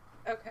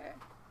 Okay.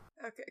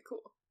 Okay,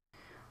 cool.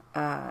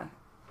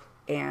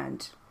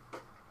 And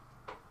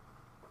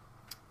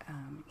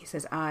he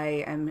says,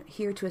 "I am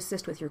here to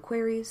assist with your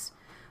queries.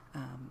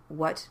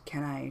 What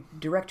can I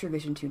direct your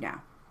vision to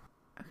now?"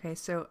 Okay,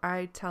 so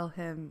I tell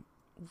him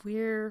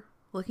we're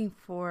looking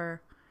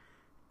for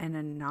an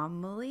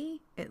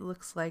anomaly. It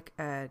looks like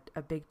a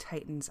big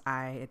Titan's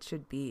eye. It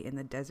should be in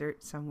the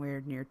desert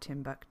somewhere near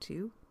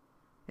Timbuktu.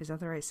 Is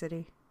that the right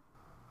city?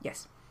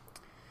 Yes.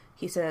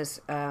 He says,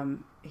 the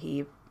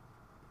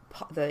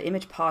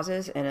image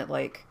pauses and it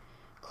like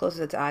closes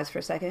its eyes for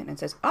a second and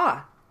says,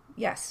 "Ah,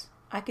 yes,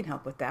 I can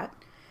help with that."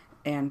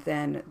 And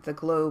then the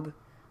globe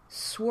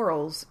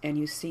swirls and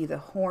you see the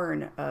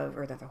horn of,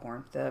 or not the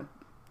horn,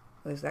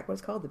 is that what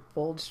it's called? The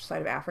bulged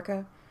side of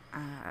Africa?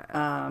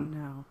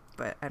 No,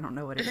 but I don't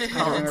know what it's I called.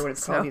 don't remember what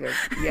it's called either.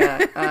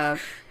 Yeah.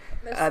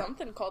 There's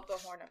something called the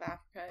Horn of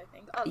Africa, I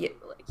think. I'll Yeah.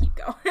 Google it. Keep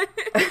going.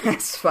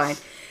 That's fine.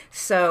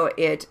 So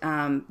it,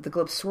 the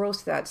globe swirls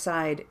to that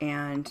side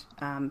and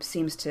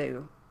seems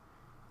to,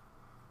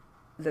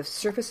 the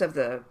surface of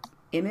the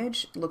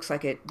image looks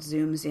like it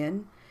zooms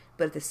in,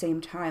 but at the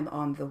same time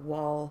on the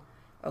wall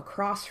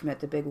across from it,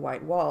 the big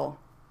white wall,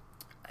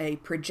 a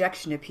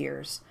projection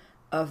appears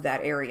of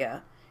that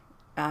area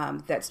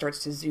that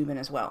starts to zoom in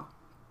as well.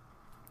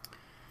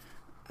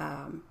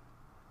 And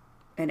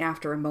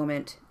after a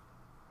moment,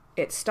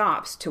 it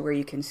stops to where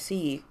you can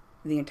see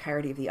the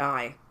entirety of the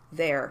eye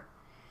there.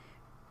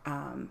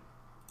 And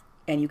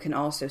you can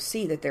also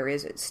see that there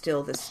is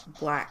still this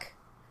black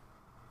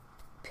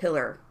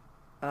pillar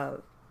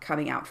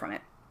coming out from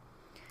it.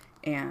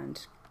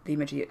 And the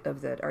image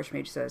of the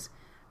Archmage says,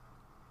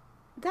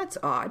 "That's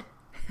odd."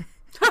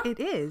 It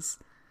is.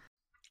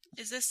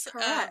 Is this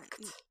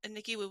Correct.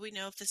 Nikki? Would we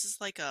know if this is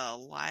like a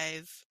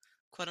live,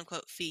 quote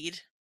unquote,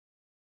 feed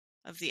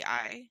of the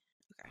eye?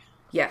 Okay.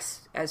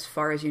 Yes, as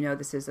far as you know,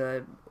 this is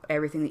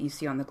everything that you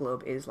see on the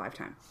globe is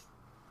lifetime.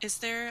 Is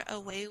there a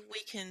way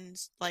we can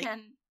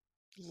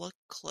look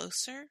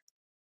closer,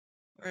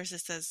 or is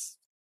this as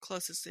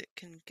close as it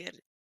can get?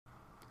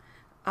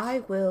 I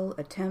will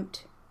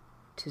attempt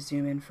to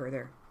zoom in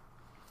further.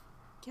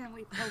 Can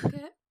we poke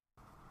it?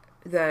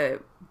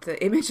 The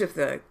image of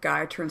the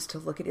guy turns to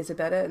look at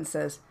Isabella and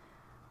says,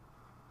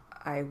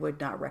 "I would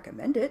not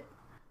recommend it."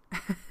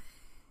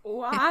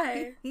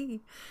 Why?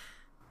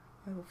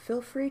 "Well,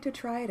 feel free to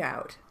try it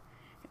out."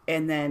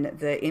 And then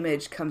the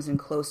image comes in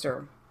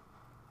closer.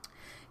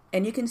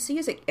 And you can see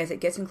as it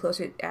gets in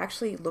closer, it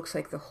actually looks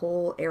like the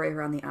whole area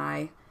around the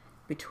eye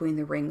between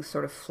the rings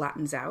sort of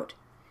flattens out.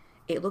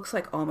 It looks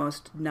like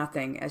almost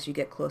nothing as you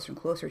get closer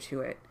and closer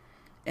to it.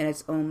 And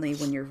it's only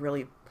when you're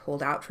really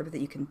pulled out from it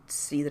that you can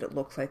see that it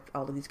looks like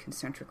all of these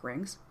concentric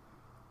rings.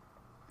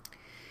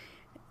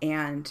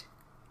 And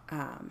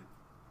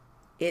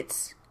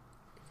it's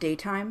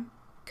daytime,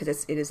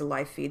 because it is a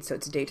live feed, so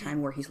it's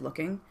daytime where he's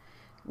looking,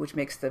 which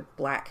makes the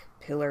black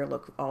pillar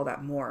look all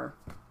that more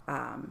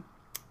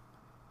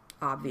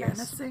obvious.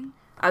 Menacing.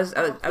 I was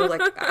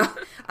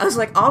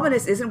like,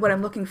 ominous isn't what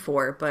I'm looking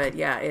for, but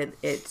yeah,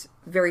 it's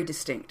very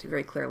distinct,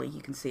 very clearly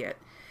you can see it.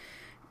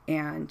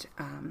 And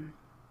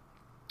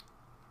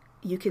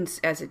you can,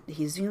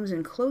 he zooms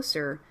in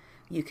closer,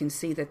 you can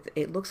see that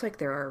it looks like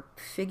there are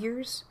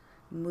figures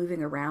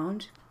moving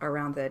around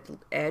the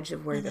edge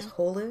of where this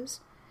hole is.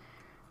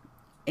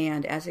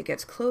 And as it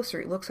gets closer,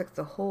 it looks like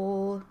the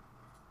whole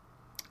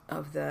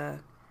of the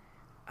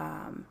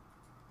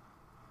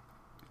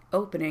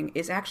opening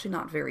is actually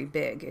not very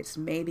big. It's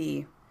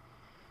maybe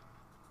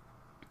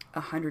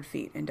 100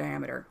 feet in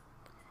diameter.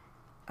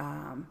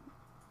 And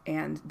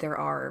there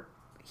are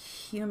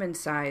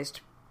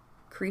human-sized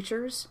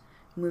creatures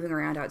moving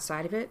around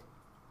outside of it.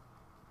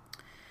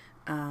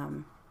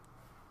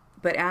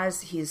 But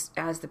as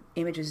the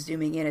image is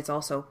zooming in, it's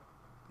also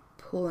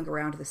pulling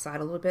around to the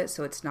side a little bit,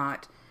 so it's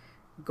not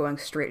going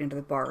straight into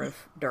the bar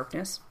of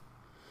darkness.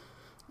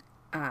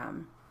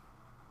 And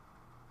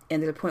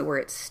there's a point where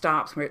it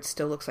stops, where it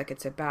still looks like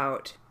it's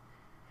about...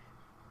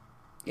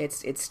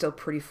 It's still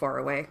pretty far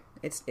away.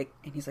 And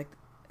he's like,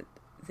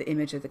 the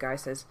image of the guy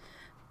says,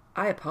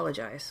 "I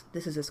apologize.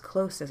 This is as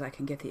close as I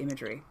can get the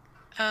imagery."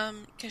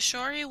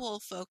 Kishori will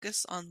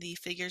focus on the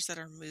figures that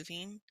are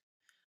moving.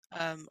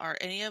 Are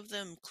any of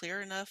them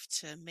clear enough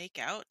to make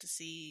out to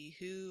see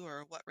who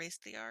or what race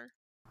they are?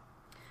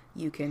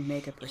 You can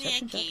make a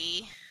perception check.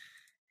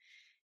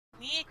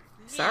 Nicky.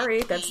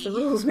 Sorry, that's the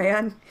rules,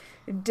 man.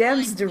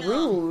 Dem's the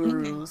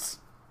rules.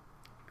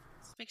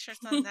 Let's make sure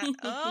it's not that.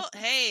 Oh,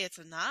 hey, it's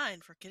a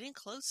 9 for getting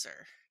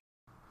closer.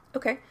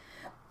 Okay.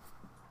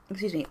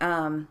 Excuse me.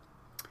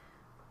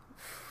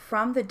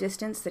 From the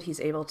distance that he's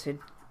able to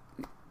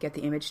get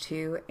the image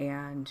to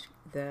and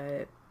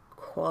the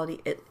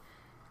quality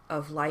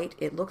of light,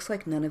 it looks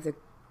like none of the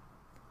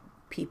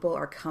people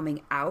are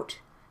coming out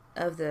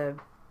of the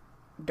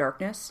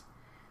darkness.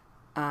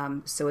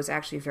 So it's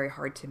actually very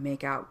hard to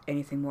make out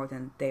anything more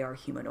than they are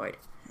humanoid.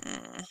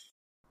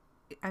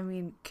 I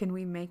mean, can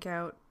we make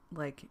out,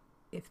 like,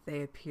 if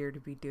they appear to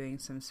be doing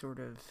some sort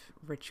of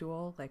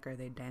ritual? Like, are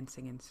they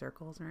dancing in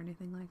circles or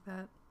anything like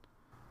that?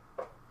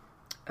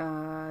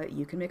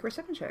 You can make a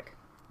perception check.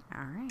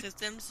 All right. Because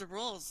them's the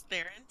rules,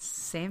 Baron.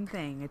 Same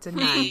thing. It's a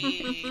 9.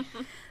 Hey.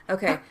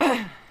 Okay.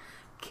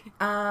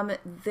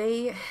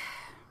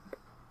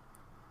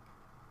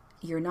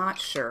 You're not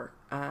sure.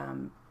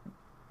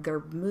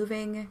 They're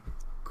moving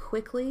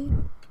quickly.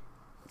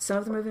 Some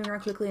of them are moving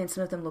around quickly, and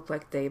some of them look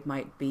like they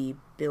might be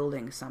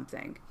building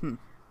something.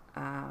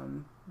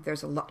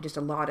 There's just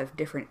a lot of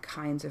different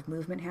kinds of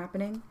movement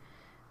happening.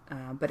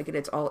 But again,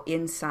 it's all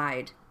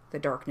inside the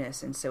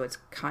darkness, and so it's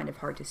kind of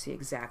hard to see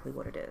exactly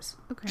what it is.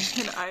 Okay.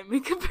 Can I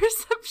make a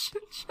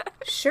perception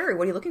check? Sure,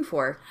 what are you looking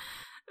for?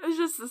 It's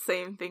just the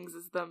same things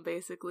as them,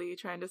 basically,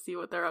 trying to see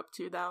what they're up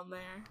to down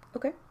there.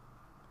 Okay.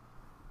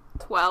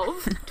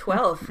 12.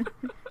 12.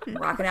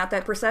 Rocking out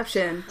that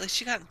perception. At least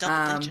you got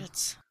double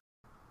digits.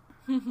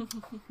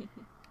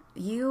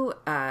 You,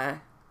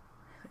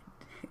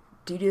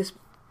 do you do this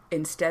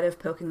instead of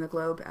poking the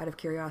globe out of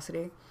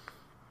curiosity?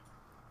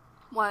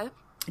 What?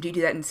 Do you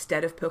do that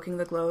instead of poking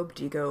the globe?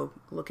 Do you go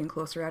looking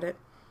closer at it?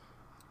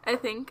 I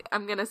think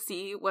I'm gonna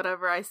see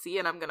whatever I see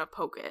and I'm gonna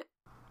poke it.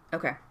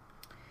 Okay.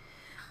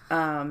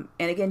 And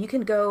again, you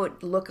can go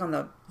look on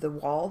the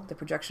wall, the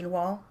projection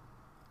wall,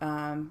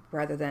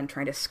 rather than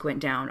trying to squint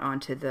down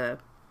onto the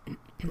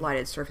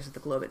lighted surface of the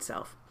globe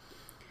itself.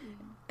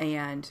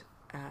 And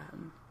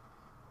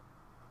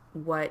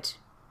what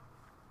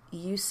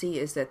you see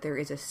is that there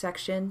is a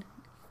section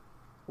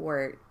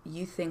where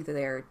you think that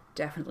they are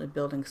definitely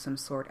building some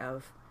sort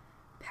of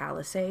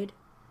palisade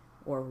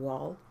or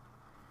wall.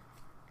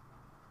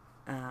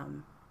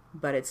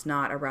 But it's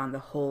not around the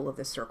whole of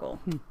the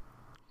circle.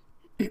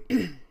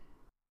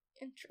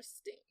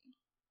 Interesting.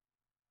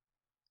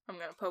 I'm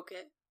gonna poke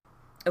it.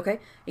 Okay.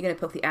 You're going to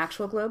poke the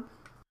actual globe?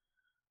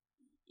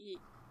 Yes.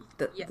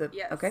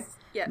 Okay.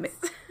 Yes.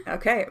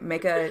 Okay.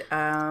 Make a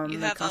You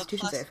have a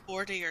Constitution plus save.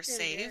 4 to your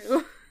save.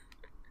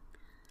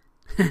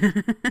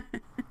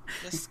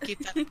 Just keep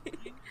that in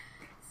mind.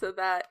 So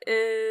that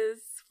is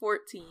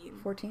 14.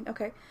 14.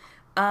 Okay.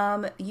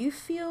 You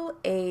feel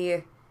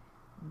a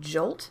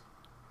jolt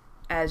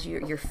as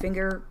your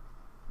finger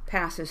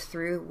passes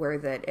through where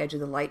the edge of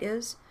the light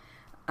is,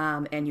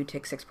 and you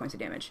take 6 points of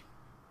damage.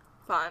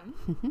 Fun.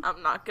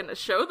 I'm not gonna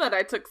show that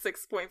I took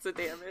 6 points of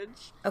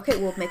damage. Okay,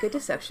 we'll make a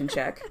deception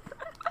check.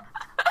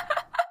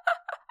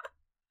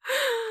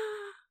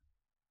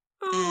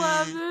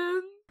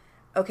 11.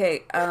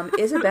 Okay,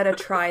 Isabella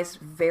tries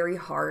very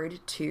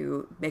hard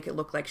to make it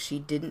look like she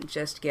didn't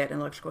just get an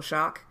electrical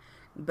shock,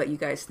 but you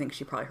guys think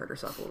she probably hurt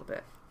herself a little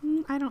bit.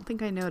 I don't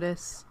think I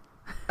notice.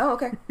 Oh,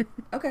 okay.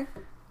 Okay.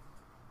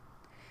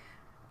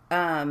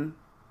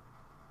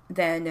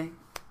 Then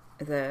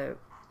the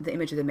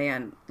image of the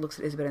man looks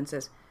at Isabella and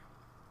says,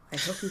 "I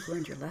hope you've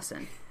learned your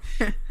lesson."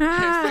 There's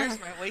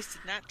my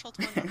wasted natural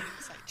 20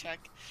 insight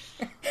check.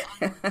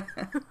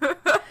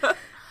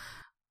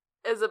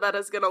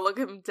 Isabella's gonna look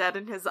him dead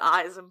in his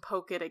eyes and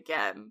poke it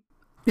again.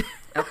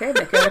 Okay,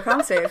 make another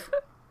con save.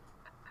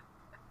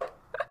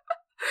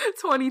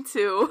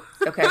 22.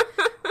 Okay.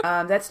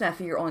 That's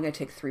enough. You're only going to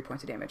take 3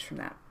 points of damage from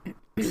that.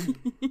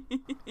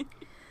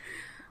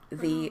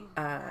 Okay.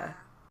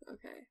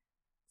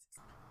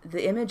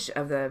 The image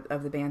of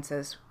the band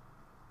says,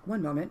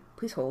 "One moment,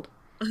 please hold."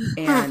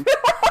 And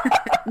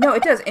no,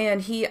 it does.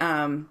 And he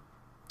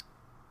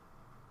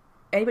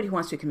anybody who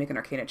wants to can make an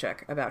Arcana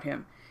check about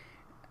him.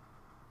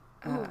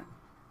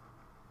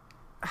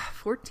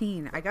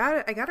 14. I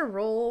gotta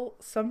roll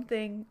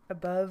something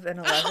above an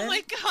 11. Oh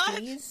my god!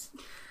 Please.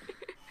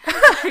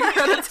 I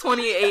got a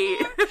 28.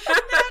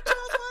 Natural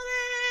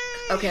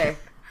 20! Okay.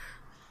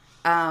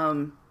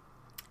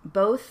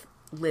 Both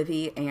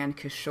Livy and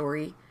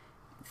Kishori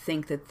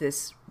think that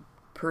this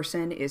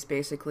person is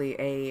basically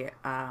a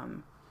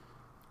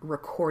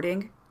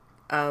recording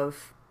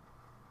of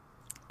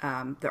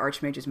the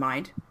Archmage's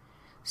mind.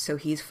 So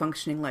he's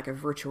functioning like a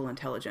virtual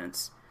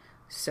intelligence.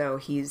 So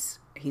he's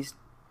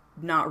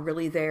not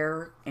really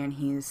there, and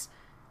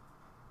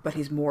but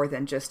he's more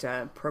than just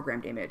a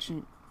programmed image.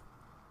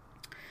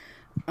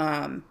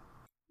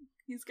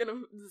 He's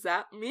gonna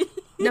zap me.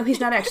 No, he's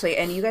not actually.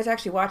 And you guys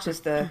actually watch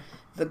as the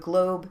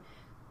globe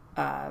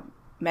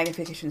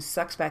magnification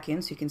sucks back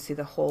in, so you can see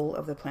the whole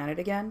of the planet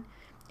again,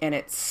 and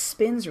it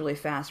spins really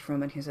fast for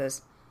him. And he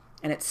says,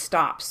 and it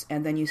stops,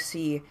 and then you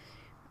see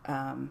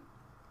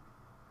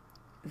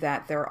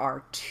that there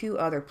are 2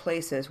 other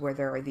places where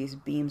there are these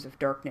beams of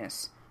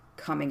darkness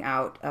coming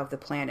out of the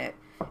planet.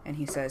 And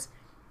he says,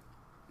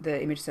 the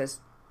image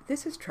says,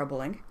 "This is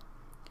troubling."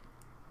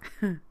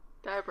 Did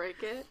I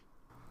break it?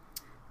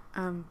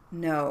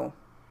 No.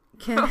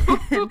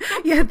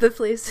 Yeah, the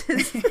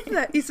places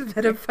that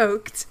Isabella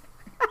poked.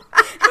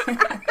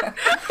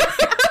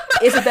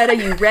 Isabella,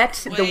 you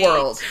wrecked the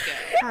world.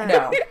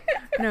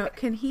 No.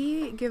 Can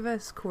he give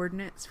us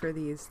coordinates for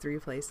these 3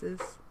 places?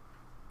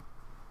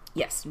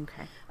 Yes.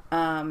 Okay.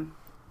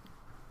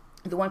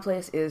 The one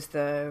place is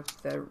the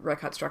red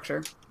hot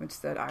structure, which is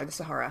the Eye of the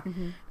Sahara.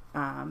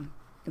 Mm-hmm.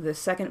 The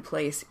second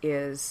place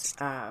is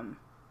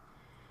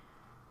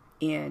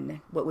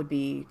in what would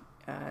be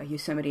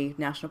Yosemite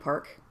National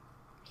Park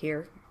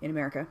here in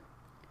America.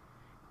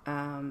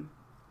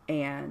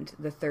 And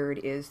the third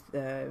is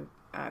the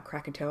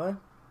Krakatoa.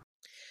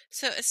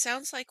 So it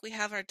sounds like we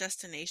have our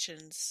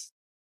destinations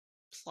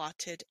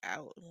plotted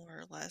out,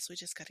 more or less. We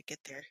just got to get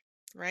there,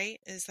 right?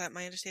 Is that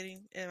my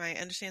understanding? Am I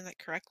understanding that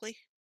correctly?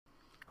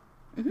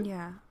 Mm-hmm.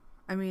 Yeah.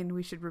 I mean,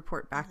 we should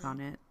report back on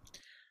it.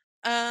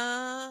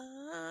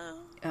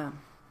 The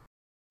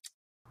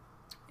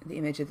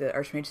image of the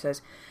Archmage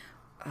says,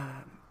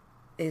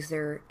 is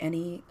there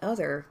any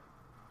other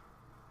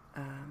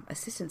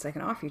assistance I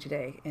can offer you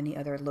today? Any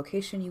other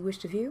location you wish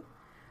to view?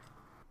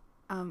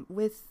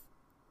 With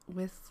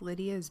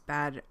Lydia's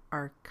bad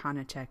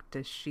Arcana check,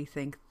 does she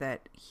think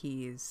that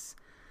he's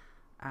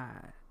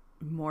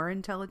more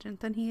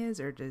intelligent than he is,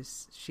 or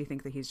does she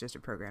think that he's just a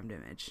programmed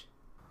image?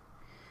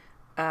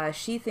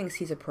 She thinks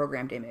he's a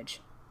programmed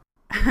image.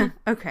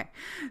 Okay.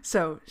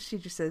 So she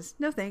just says,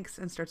 "No thanks,"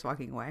 and starts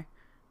walking away.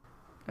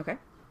 Okay.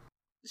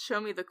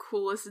 Show me the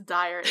coolest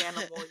dire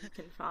animal you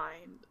can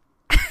find.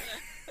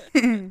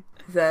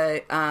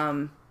 The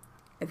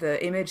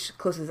image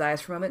closes his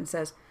eyes for a moment and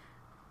says,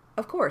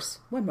 "Of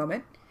course, one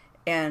moment."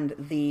 And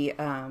the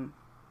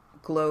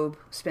globe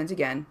spins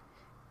again,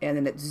 and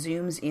then it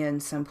zooms in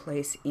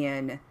someplace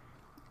in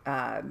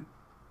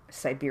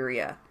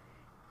Siberia.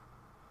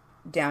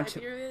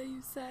 Siberia,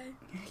 you say?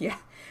 Yeah.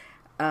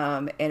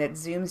 And it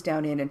zooms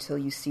down in until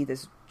you see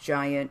this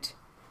giant,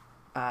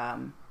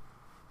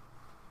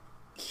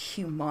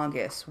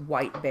 humongous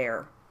white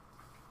bear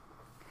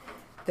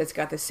that's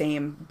got the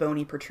same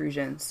bony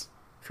protrusions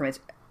from its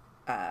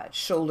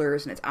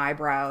shoulders and its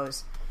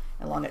eyebrows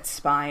along its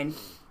spine.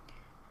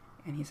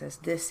 And he says,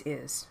 "This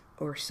is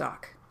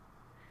Ursak,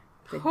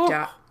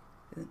 the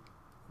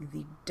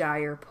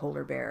dire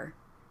polar bear,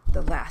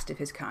 the last of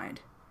his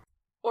kind."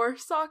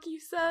 Ursak,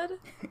 you said?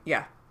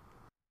 Yeah.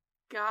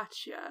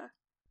 Gotcha.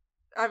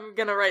 I'm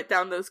gonna write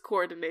down those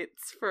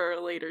coordinates for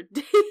a later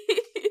date.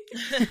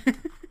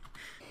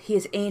 He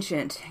is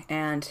ancient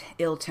and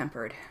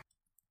ill-tempered.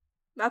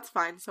 That's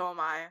fine, so am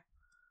I.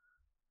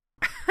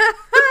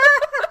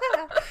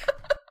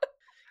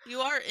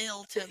 You are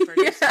ill-tempered.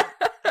 Yeah. So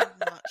I'm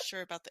not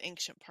sure about the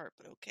ancient part,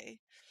 but okay.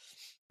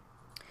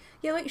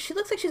 Yeah, like she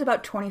looks like she's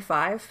about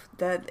 25.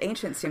 The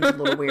ancient seems a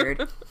little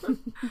weird.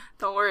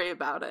 Don't worry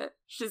about it.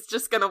 She's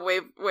just gonna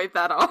wave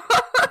that off.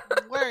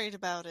 I'm worried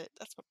about it.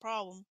 That's my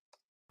problem.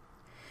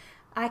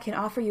 I can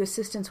offer you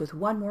assistance with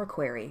one more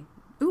query.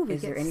 Ooh,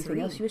 Is there anything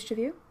else you wish to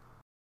view?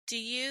 Do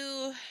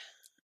you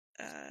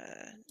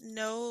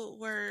know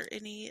where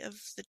any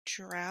of the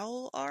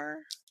drow are?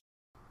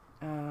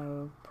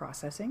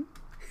 Processing.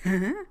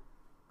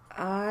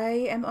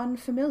 I am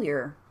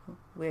unfamiliar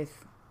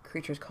with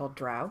creatures called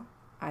drow.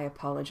 I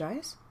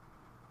apologize.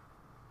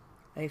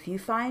 If you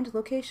find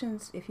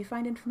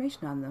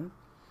information on them,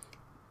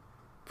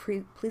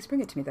 please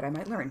bring it to me that I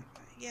might learn.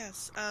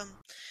 Yes.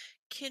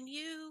 Can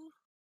you...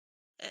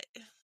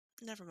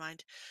 never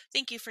mind.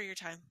 Thank you for your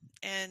time.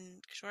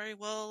 And Kishori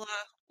will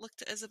look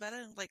to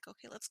Isabella and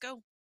okay, let's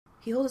go.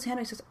 He holds his hand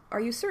and says, "Are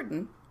you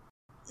certain?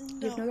 No,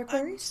 You have no other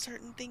queries? I'm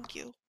certain, thank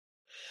you.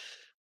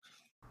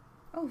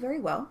 Oh, very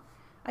well.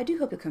 I do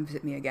hope you'll come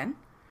visit me again."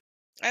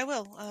 I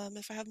will,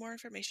 if I have more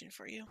information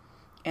for you.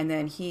 And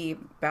then he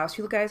bows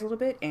to you guys a little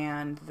bit,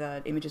 and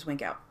the images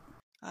wink out.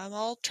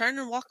 I'll turn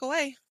and walk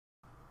away.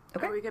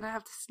 Okay. Are we gonna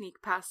have to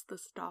sneak past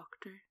this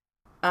doctor?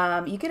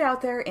 You get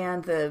out there,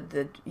 and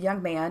the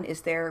young man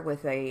is there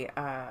with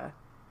a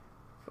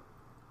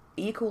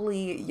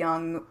equally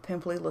young,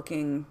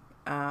 pimply-looking,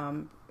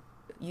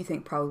 you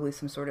think probably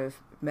some sort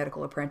of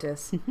medical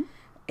apprentice. Mm-hmm.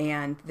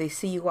 And they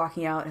see you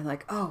walking out,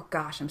 and "Oh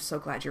gosh, I'm so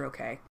glad you're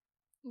okay."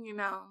 You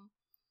know,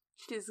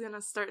 she's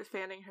gonna start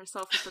fanning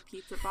herself with the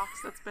pizza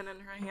box that's been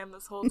in her hand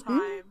this whole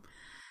time.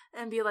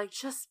 And be like,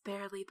 "Just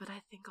barely, but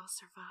I think I'll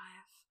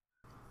survive."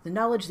 the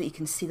knowledge that you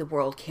can see the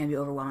world can be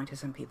overwhelming to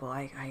some people.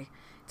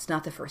 It's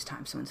not the first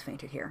time someone's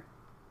fainted here.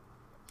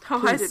 Oh,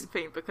 Please. I didn't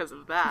faint because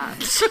of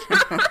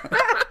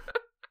that.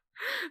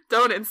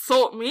 Don't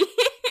insult me.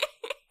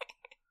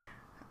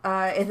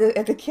 And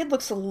the kid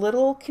looks a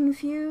little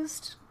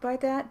confused by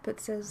that, but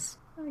says,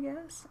 I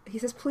guess. He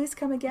says, please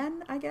come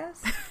again, I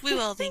guess. We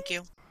will, thank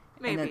you.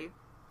 Maybe.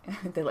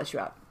 And they let you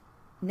out.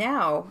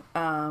 Now,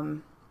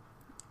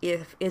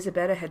 if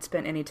Isabella had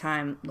spent any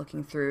time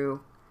looking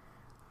through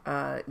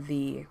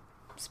the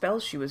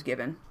spells she was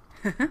given,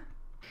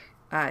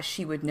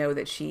 she would know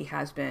that she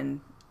has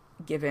been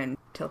given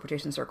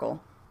Teleportation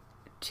Circle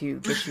to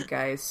get you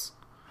guys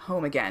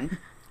home again.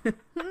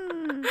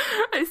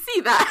 I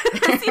see that.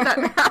 I see that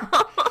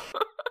now.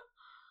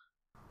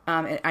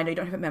 And I know you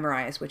don't have it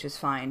memorized, which is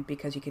fine,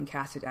 because you can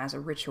cast it as a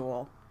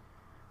ritual,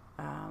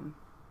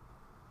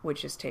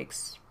 which just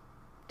takes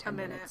 10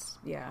 minutes.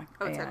 Yeah.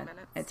 Oh, 10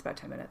 minutes. It's about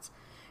 10 minutes.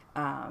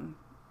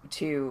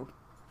 To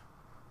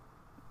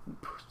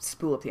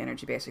spool up the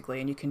energy, basically,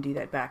 and you can do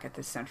that back at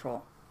this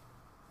central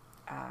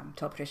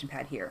teleportation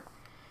pad here.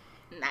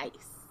 Nice.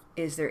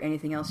 Is there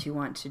anything else you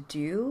want to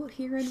do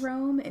here in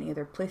Rome? Any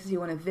other places you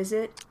want to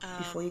visit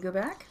before you go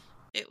back?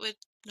 It would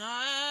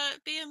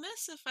not be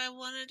amiss if I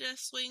wanted to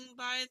swing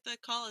by the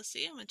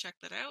Colosseum and check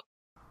that out.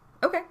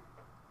 Okay.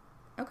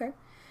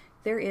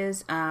 There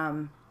is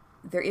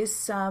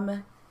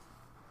some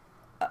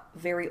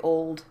very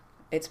old.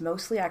 It's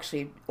mostly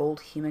actually old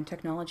human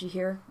technology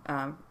here.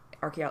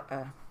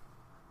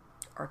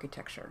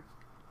 Architecture.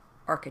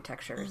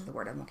 Architecture is the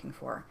word I'm looking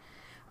for.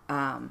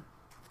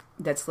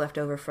 That's left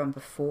over from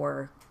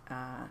before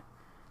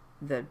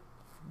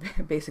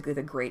basically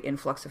the great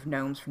influx of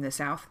gnomes from the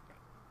south.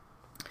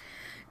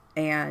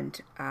 And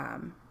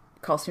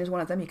Colosseum is one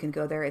of them. You can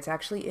go there. It's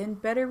actually in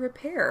better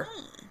repair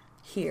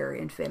here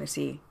in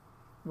fantasy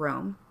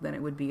Rome than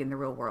it would be in the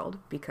real world,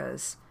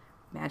 because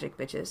magic,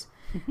 bitches.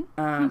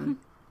 And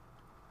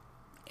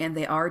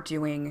they are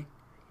doing...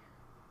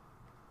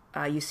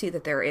 you see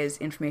that there is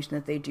information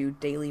that they do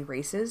daily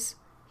races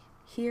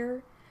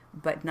here,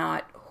 but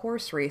not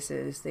horse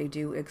races. They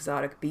do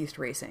exotic beast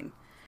racing.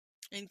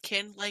 And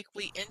can,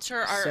 we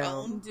enter our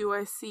own? Do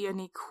I see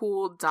any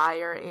cool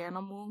dire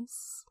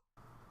animals?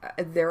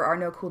 There are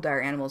no cool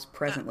dire animals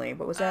presently.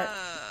 What was that,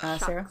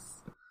 Sarah?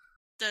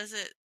 Does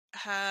it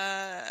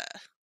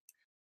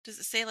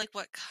say,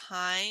 what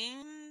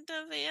kind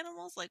of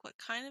animals? What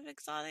kind of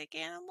exotic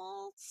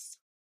animals?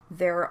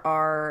 There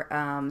are,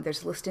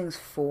 there's listings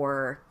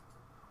for,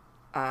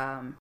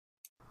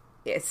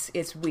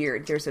 it's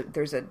weird. There's a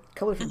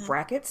couple different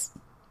brackets,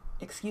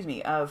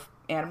 of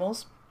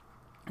animals.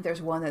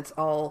 There's one that's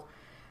all,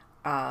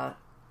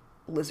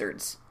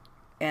 lizards.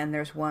 And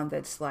there's one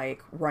that's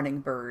running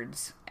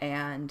birds.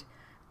 And,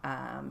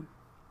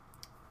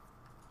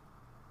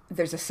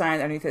 there's a sign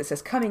underneath that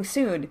says, coming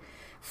soon,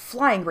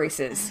 flying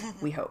races,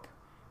 we hope.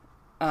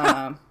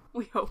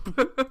 We hope.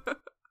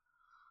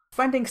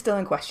 Funding still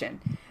in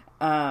question.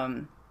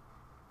 And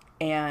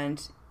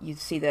you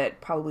see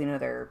that probably in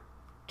another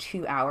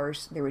 2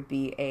 hours there would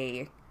be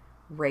a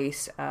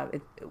race.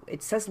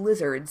 It says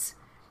lizards,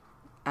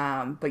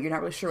 but you're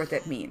not really sure what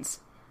that means.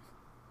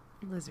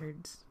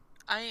 Lizards.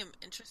 I am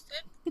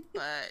interested,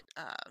 but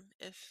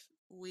if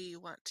we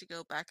want to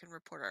go back and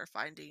report our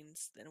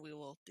findings, then we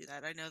will do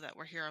that. I know that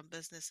we're here on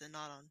business and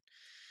not on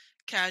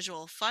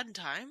casual fun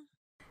time.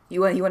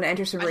 You want to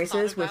enter some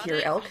races with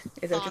your elk?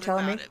 Is that what you're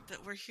telling me?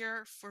 But we're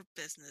here for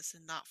business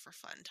and not for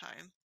fun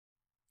time.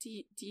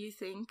 Do you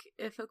think,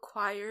 if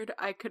acquired,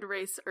 I could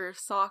race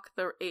Ursock,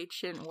 the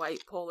ancient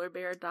white polar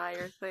bear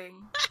dire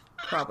thing?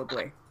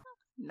 Probably.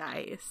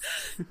 Nice.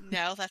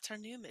 No, that's our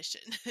new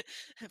mission.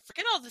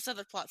 Forget all this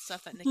other plot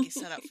stuff that Nikki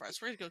set up for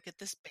us. We're going to go get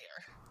this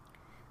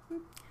bear.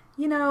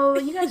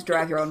 You guys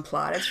drive your own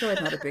plot. It's really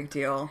not a big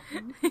deal.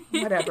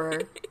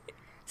 Whatever.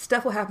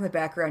 Stuff will happen in the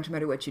background no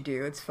matter what you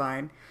do. It's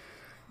fine.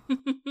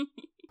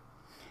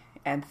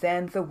 And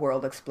then the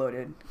world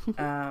exploded. Oops.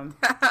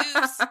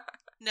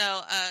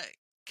 No,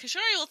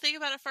 Kishori will think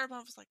about it for a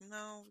moment. Was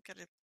no, we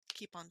gotta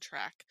keep on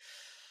track.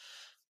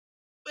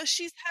 But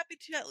she's happy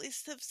to at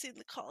least have seen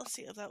the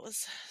Colosseum. That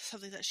was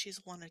something that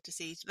she's wanted to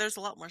see. There's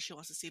a lot more she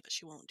wants to see, but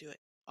she won't do it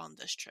on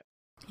this trip.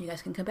 You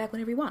guys can come back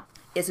whenever you want.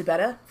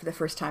 Isabella, for the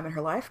first time in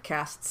her life,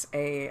 casts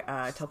a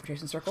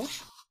teleportation circle.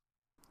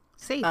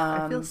 Safe.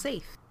 I feel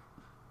safe.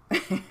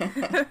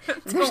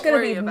 There's going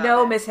to be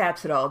no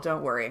mishaps at all.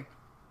 Don't worry.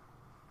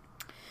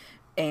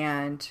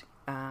 And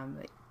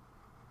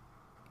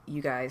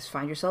you guys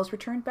find yourselves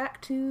returned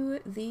back to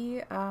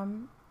the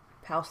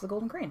Palace of the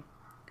Golden Crane.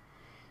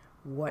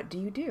 What do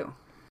you do?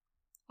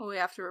 Well, we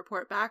have to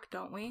report back,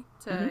 don't we,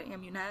 to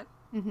Amunet?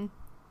 Mm-hmm.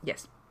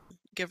 Yes.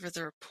 Give her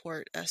the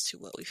report as to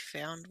what we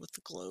found with the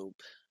globe.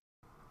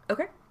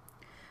 Okay.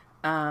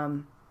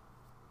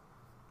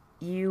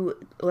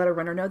 You let a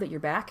runner know that you're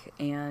back,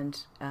 and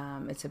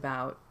it's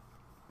about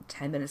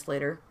 10 minutes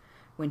later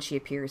when she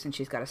appears, and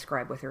she's got a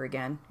scribe with her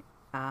again.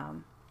 Back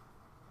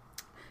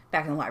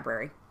in the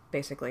library,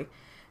 basically.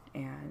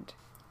 And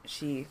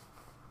she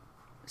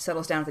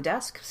settles down at the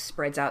desk,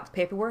 spreads out the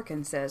paperwork,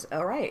 and says,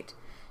 "All right,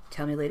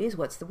 tell me, ladies,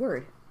 what's the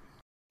word?"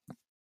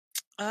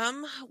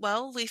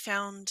 Well, we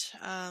found,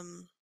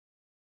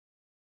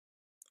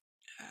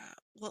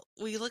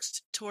 we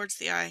looked towards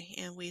the eye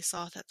and we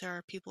saw that there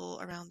are people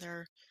around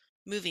there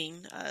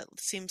moving. It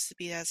seems to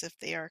be as if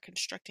they are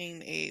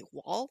constructing a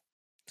wall.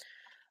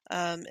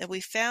 And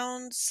we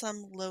found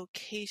some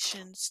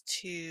locations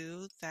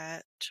too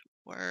that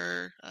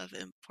were of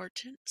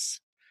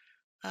importance.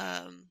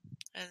 And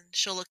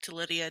she'll look to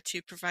Lydia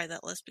to provide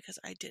that list because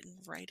I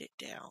didn't write it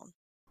down.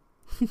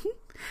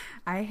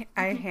 I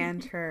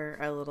hand her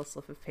a little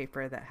slip of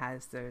paper that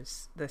has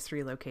the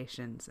 3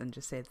 locations and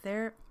just say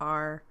there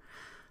are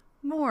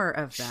more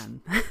of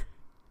them.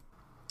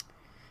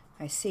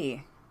 I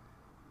see.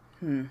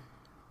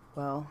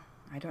 Well,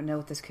 I don't know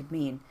what this could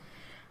mean.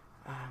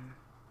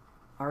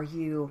 Are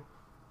you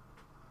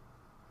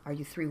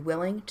 3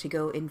 willing to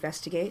go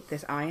investigate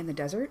this eye in the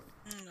desert?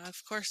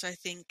 Of course, I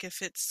think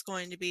if it's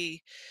going to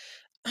be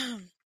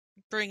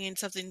bringing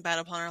something bad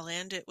upon our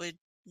land, it would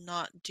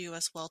not do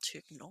us well to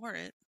ignore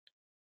it.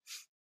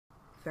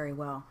 Very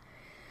well.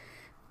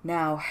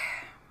 Now,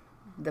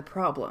 the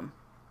problem.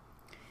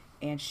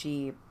 And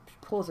she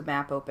pulls a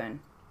map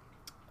open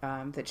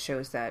that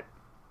shows that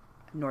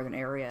northern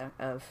area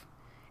of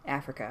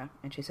Africa.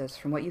 And she says,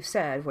 from what you've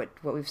said,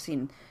 what we've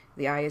seen,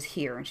 the eye is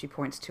here. And she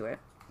points to it.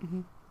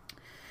 Mm-hmm.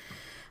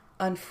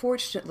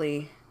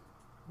 Unfortunately,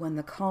 when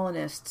the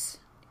colonists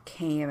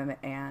came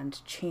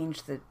and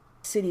changed the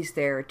cities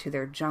there to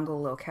their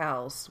jungle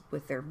locales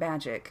with their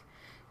magic,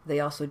 they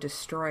also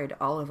destroyed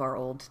all of our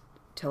old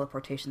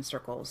teleportation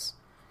circles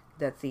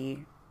that the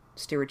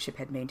stewardship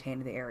had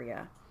maintained in the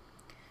area.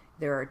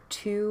 There are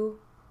 2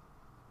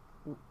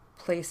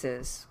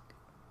 places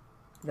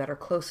that are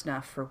close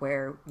enough for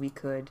where we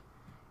could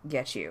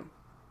get you.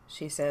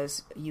 She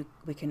says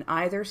we can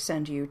either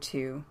send you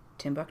to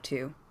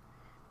Timbuktu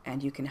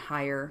and you can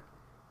hire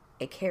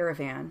a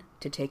caravan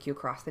to take you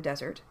across the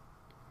desert.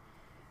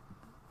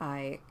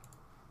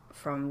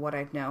 From what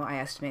I know, I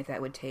estimate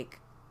that would take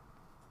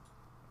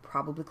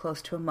probably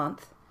close to a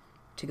month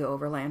to go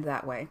overland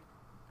that way.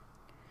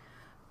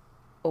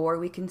 Or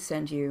we can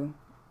send you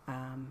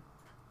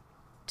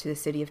to the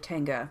city of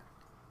Tenga,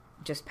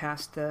 just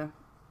past the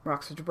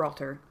rocks of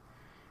Gibraltar,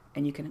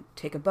 and you can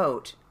take a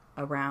boat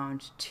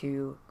around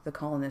to the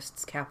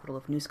colonists' capital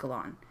of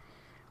Nuskalon,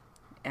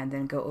 and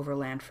then go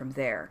overland from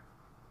there,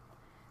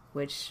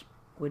 which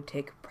would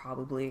take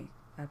probably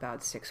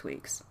about 6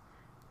 weeks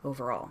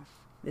overall.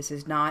 This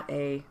is not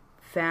a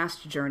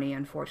fast journey,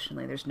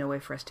 unfortunately. There's no way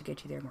for us to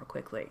get you there more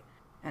quickly.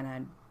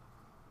 And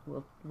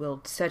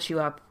we'll set you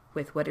up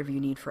with whatever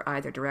you need for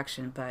either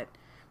direction, but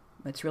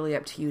it's really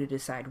up to you to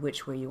decide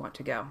which way you want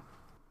to go.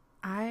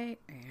 I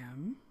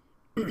am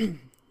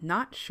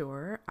not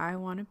sure I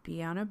want to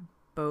be on a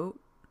boat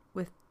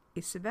with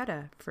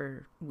Isabella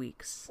for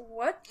weeks.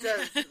 What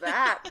does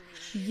that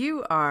mean?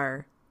 You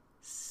are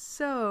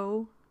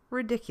so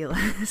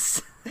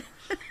ridiculous.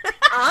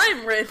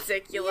 I'm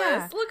ridiculous.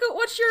 Yeah. Look at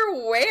what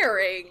you're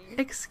wearing.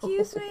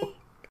 Excuse me?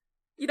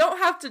 You don't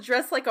have to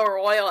dress like a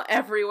royal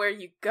everywhere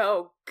you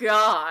go.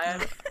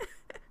 God.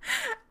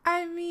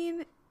 I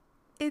mean,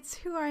 it's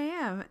who I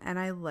am, and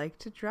I like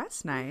to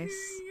dress nice.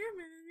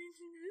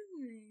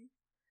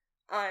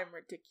 I'm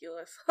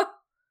ridiculous.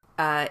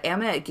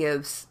 Amunet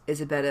gives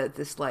Isabella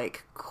this,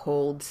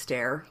 cold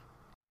stare.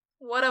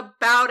 What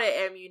about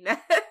it, Amunet?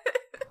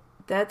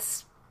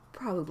 That's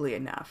probably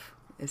enough,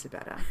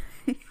 Isabella.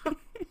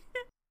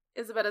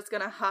 Isabella's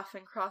gonna huff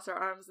and cross her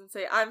arms and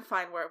say, I'm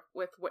fine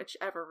with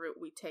whichever route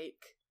we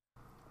take.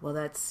 Well,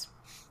 that's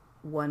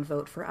 1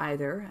 vote for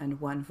either, and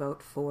 1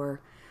 vote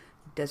for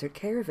Desert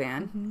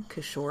Caravan. Mm-hmm.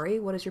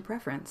 Kishori, what is your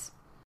preference?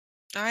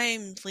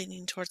 I'm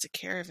leaning towards a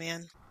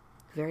caravan.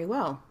 Very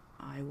well.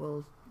 I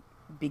will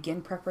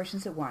begin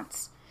preparations at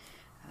once.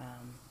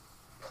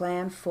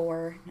 Plan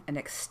for an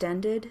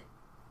extended,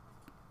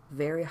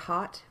 very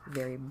hot,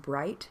 very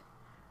bright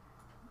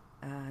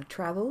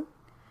travel.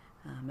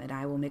 And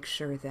I will make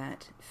sure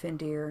that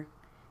Findir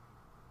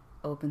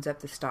opens up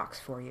the stocks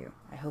for you.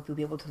 I hope you'll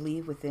be able to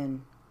leave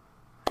within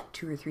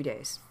 2 or 3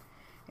 days.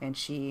 And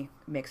she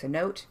makes a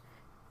note,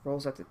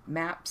 rolls up the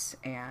maps,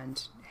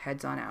 and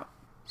heads on out.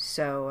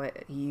 So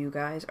you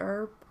guys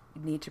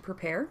need to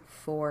prepare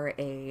for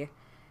a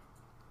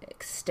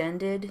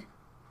extended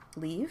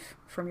leave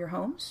from your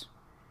homes.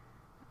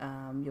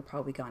 You'll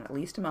probably be gone at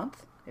least a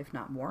month, if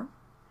not more.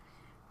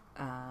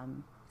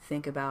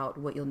 Think about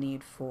what you'll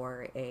need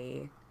for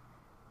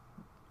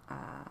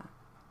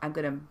I'm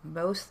going to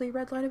mostly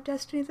Red Line of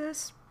Destiny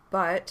this,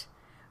 but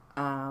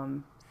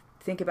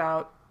think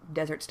about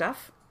desert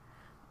stuff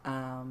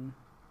and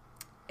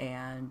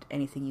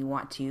anything you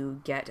want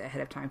to get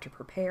ahead of time to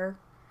prepare.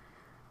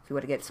 If you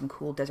want to get some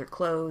cool desert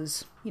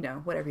clothes,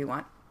 whatever you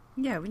want.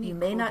 Yeah, we need you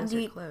may cool not desert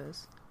need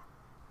clothes.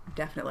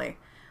 Definitely.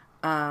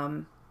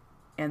 And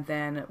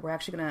then we're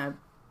actually going to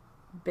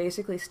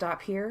basically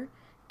stop here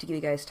to give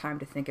you guys time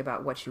to think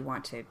about what you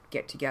want to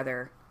get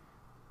together,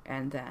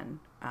 and then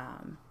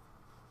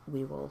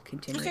we will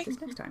continue with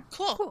this next time.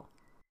 Cool.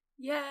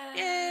 Yay!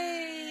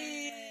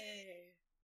 Yay!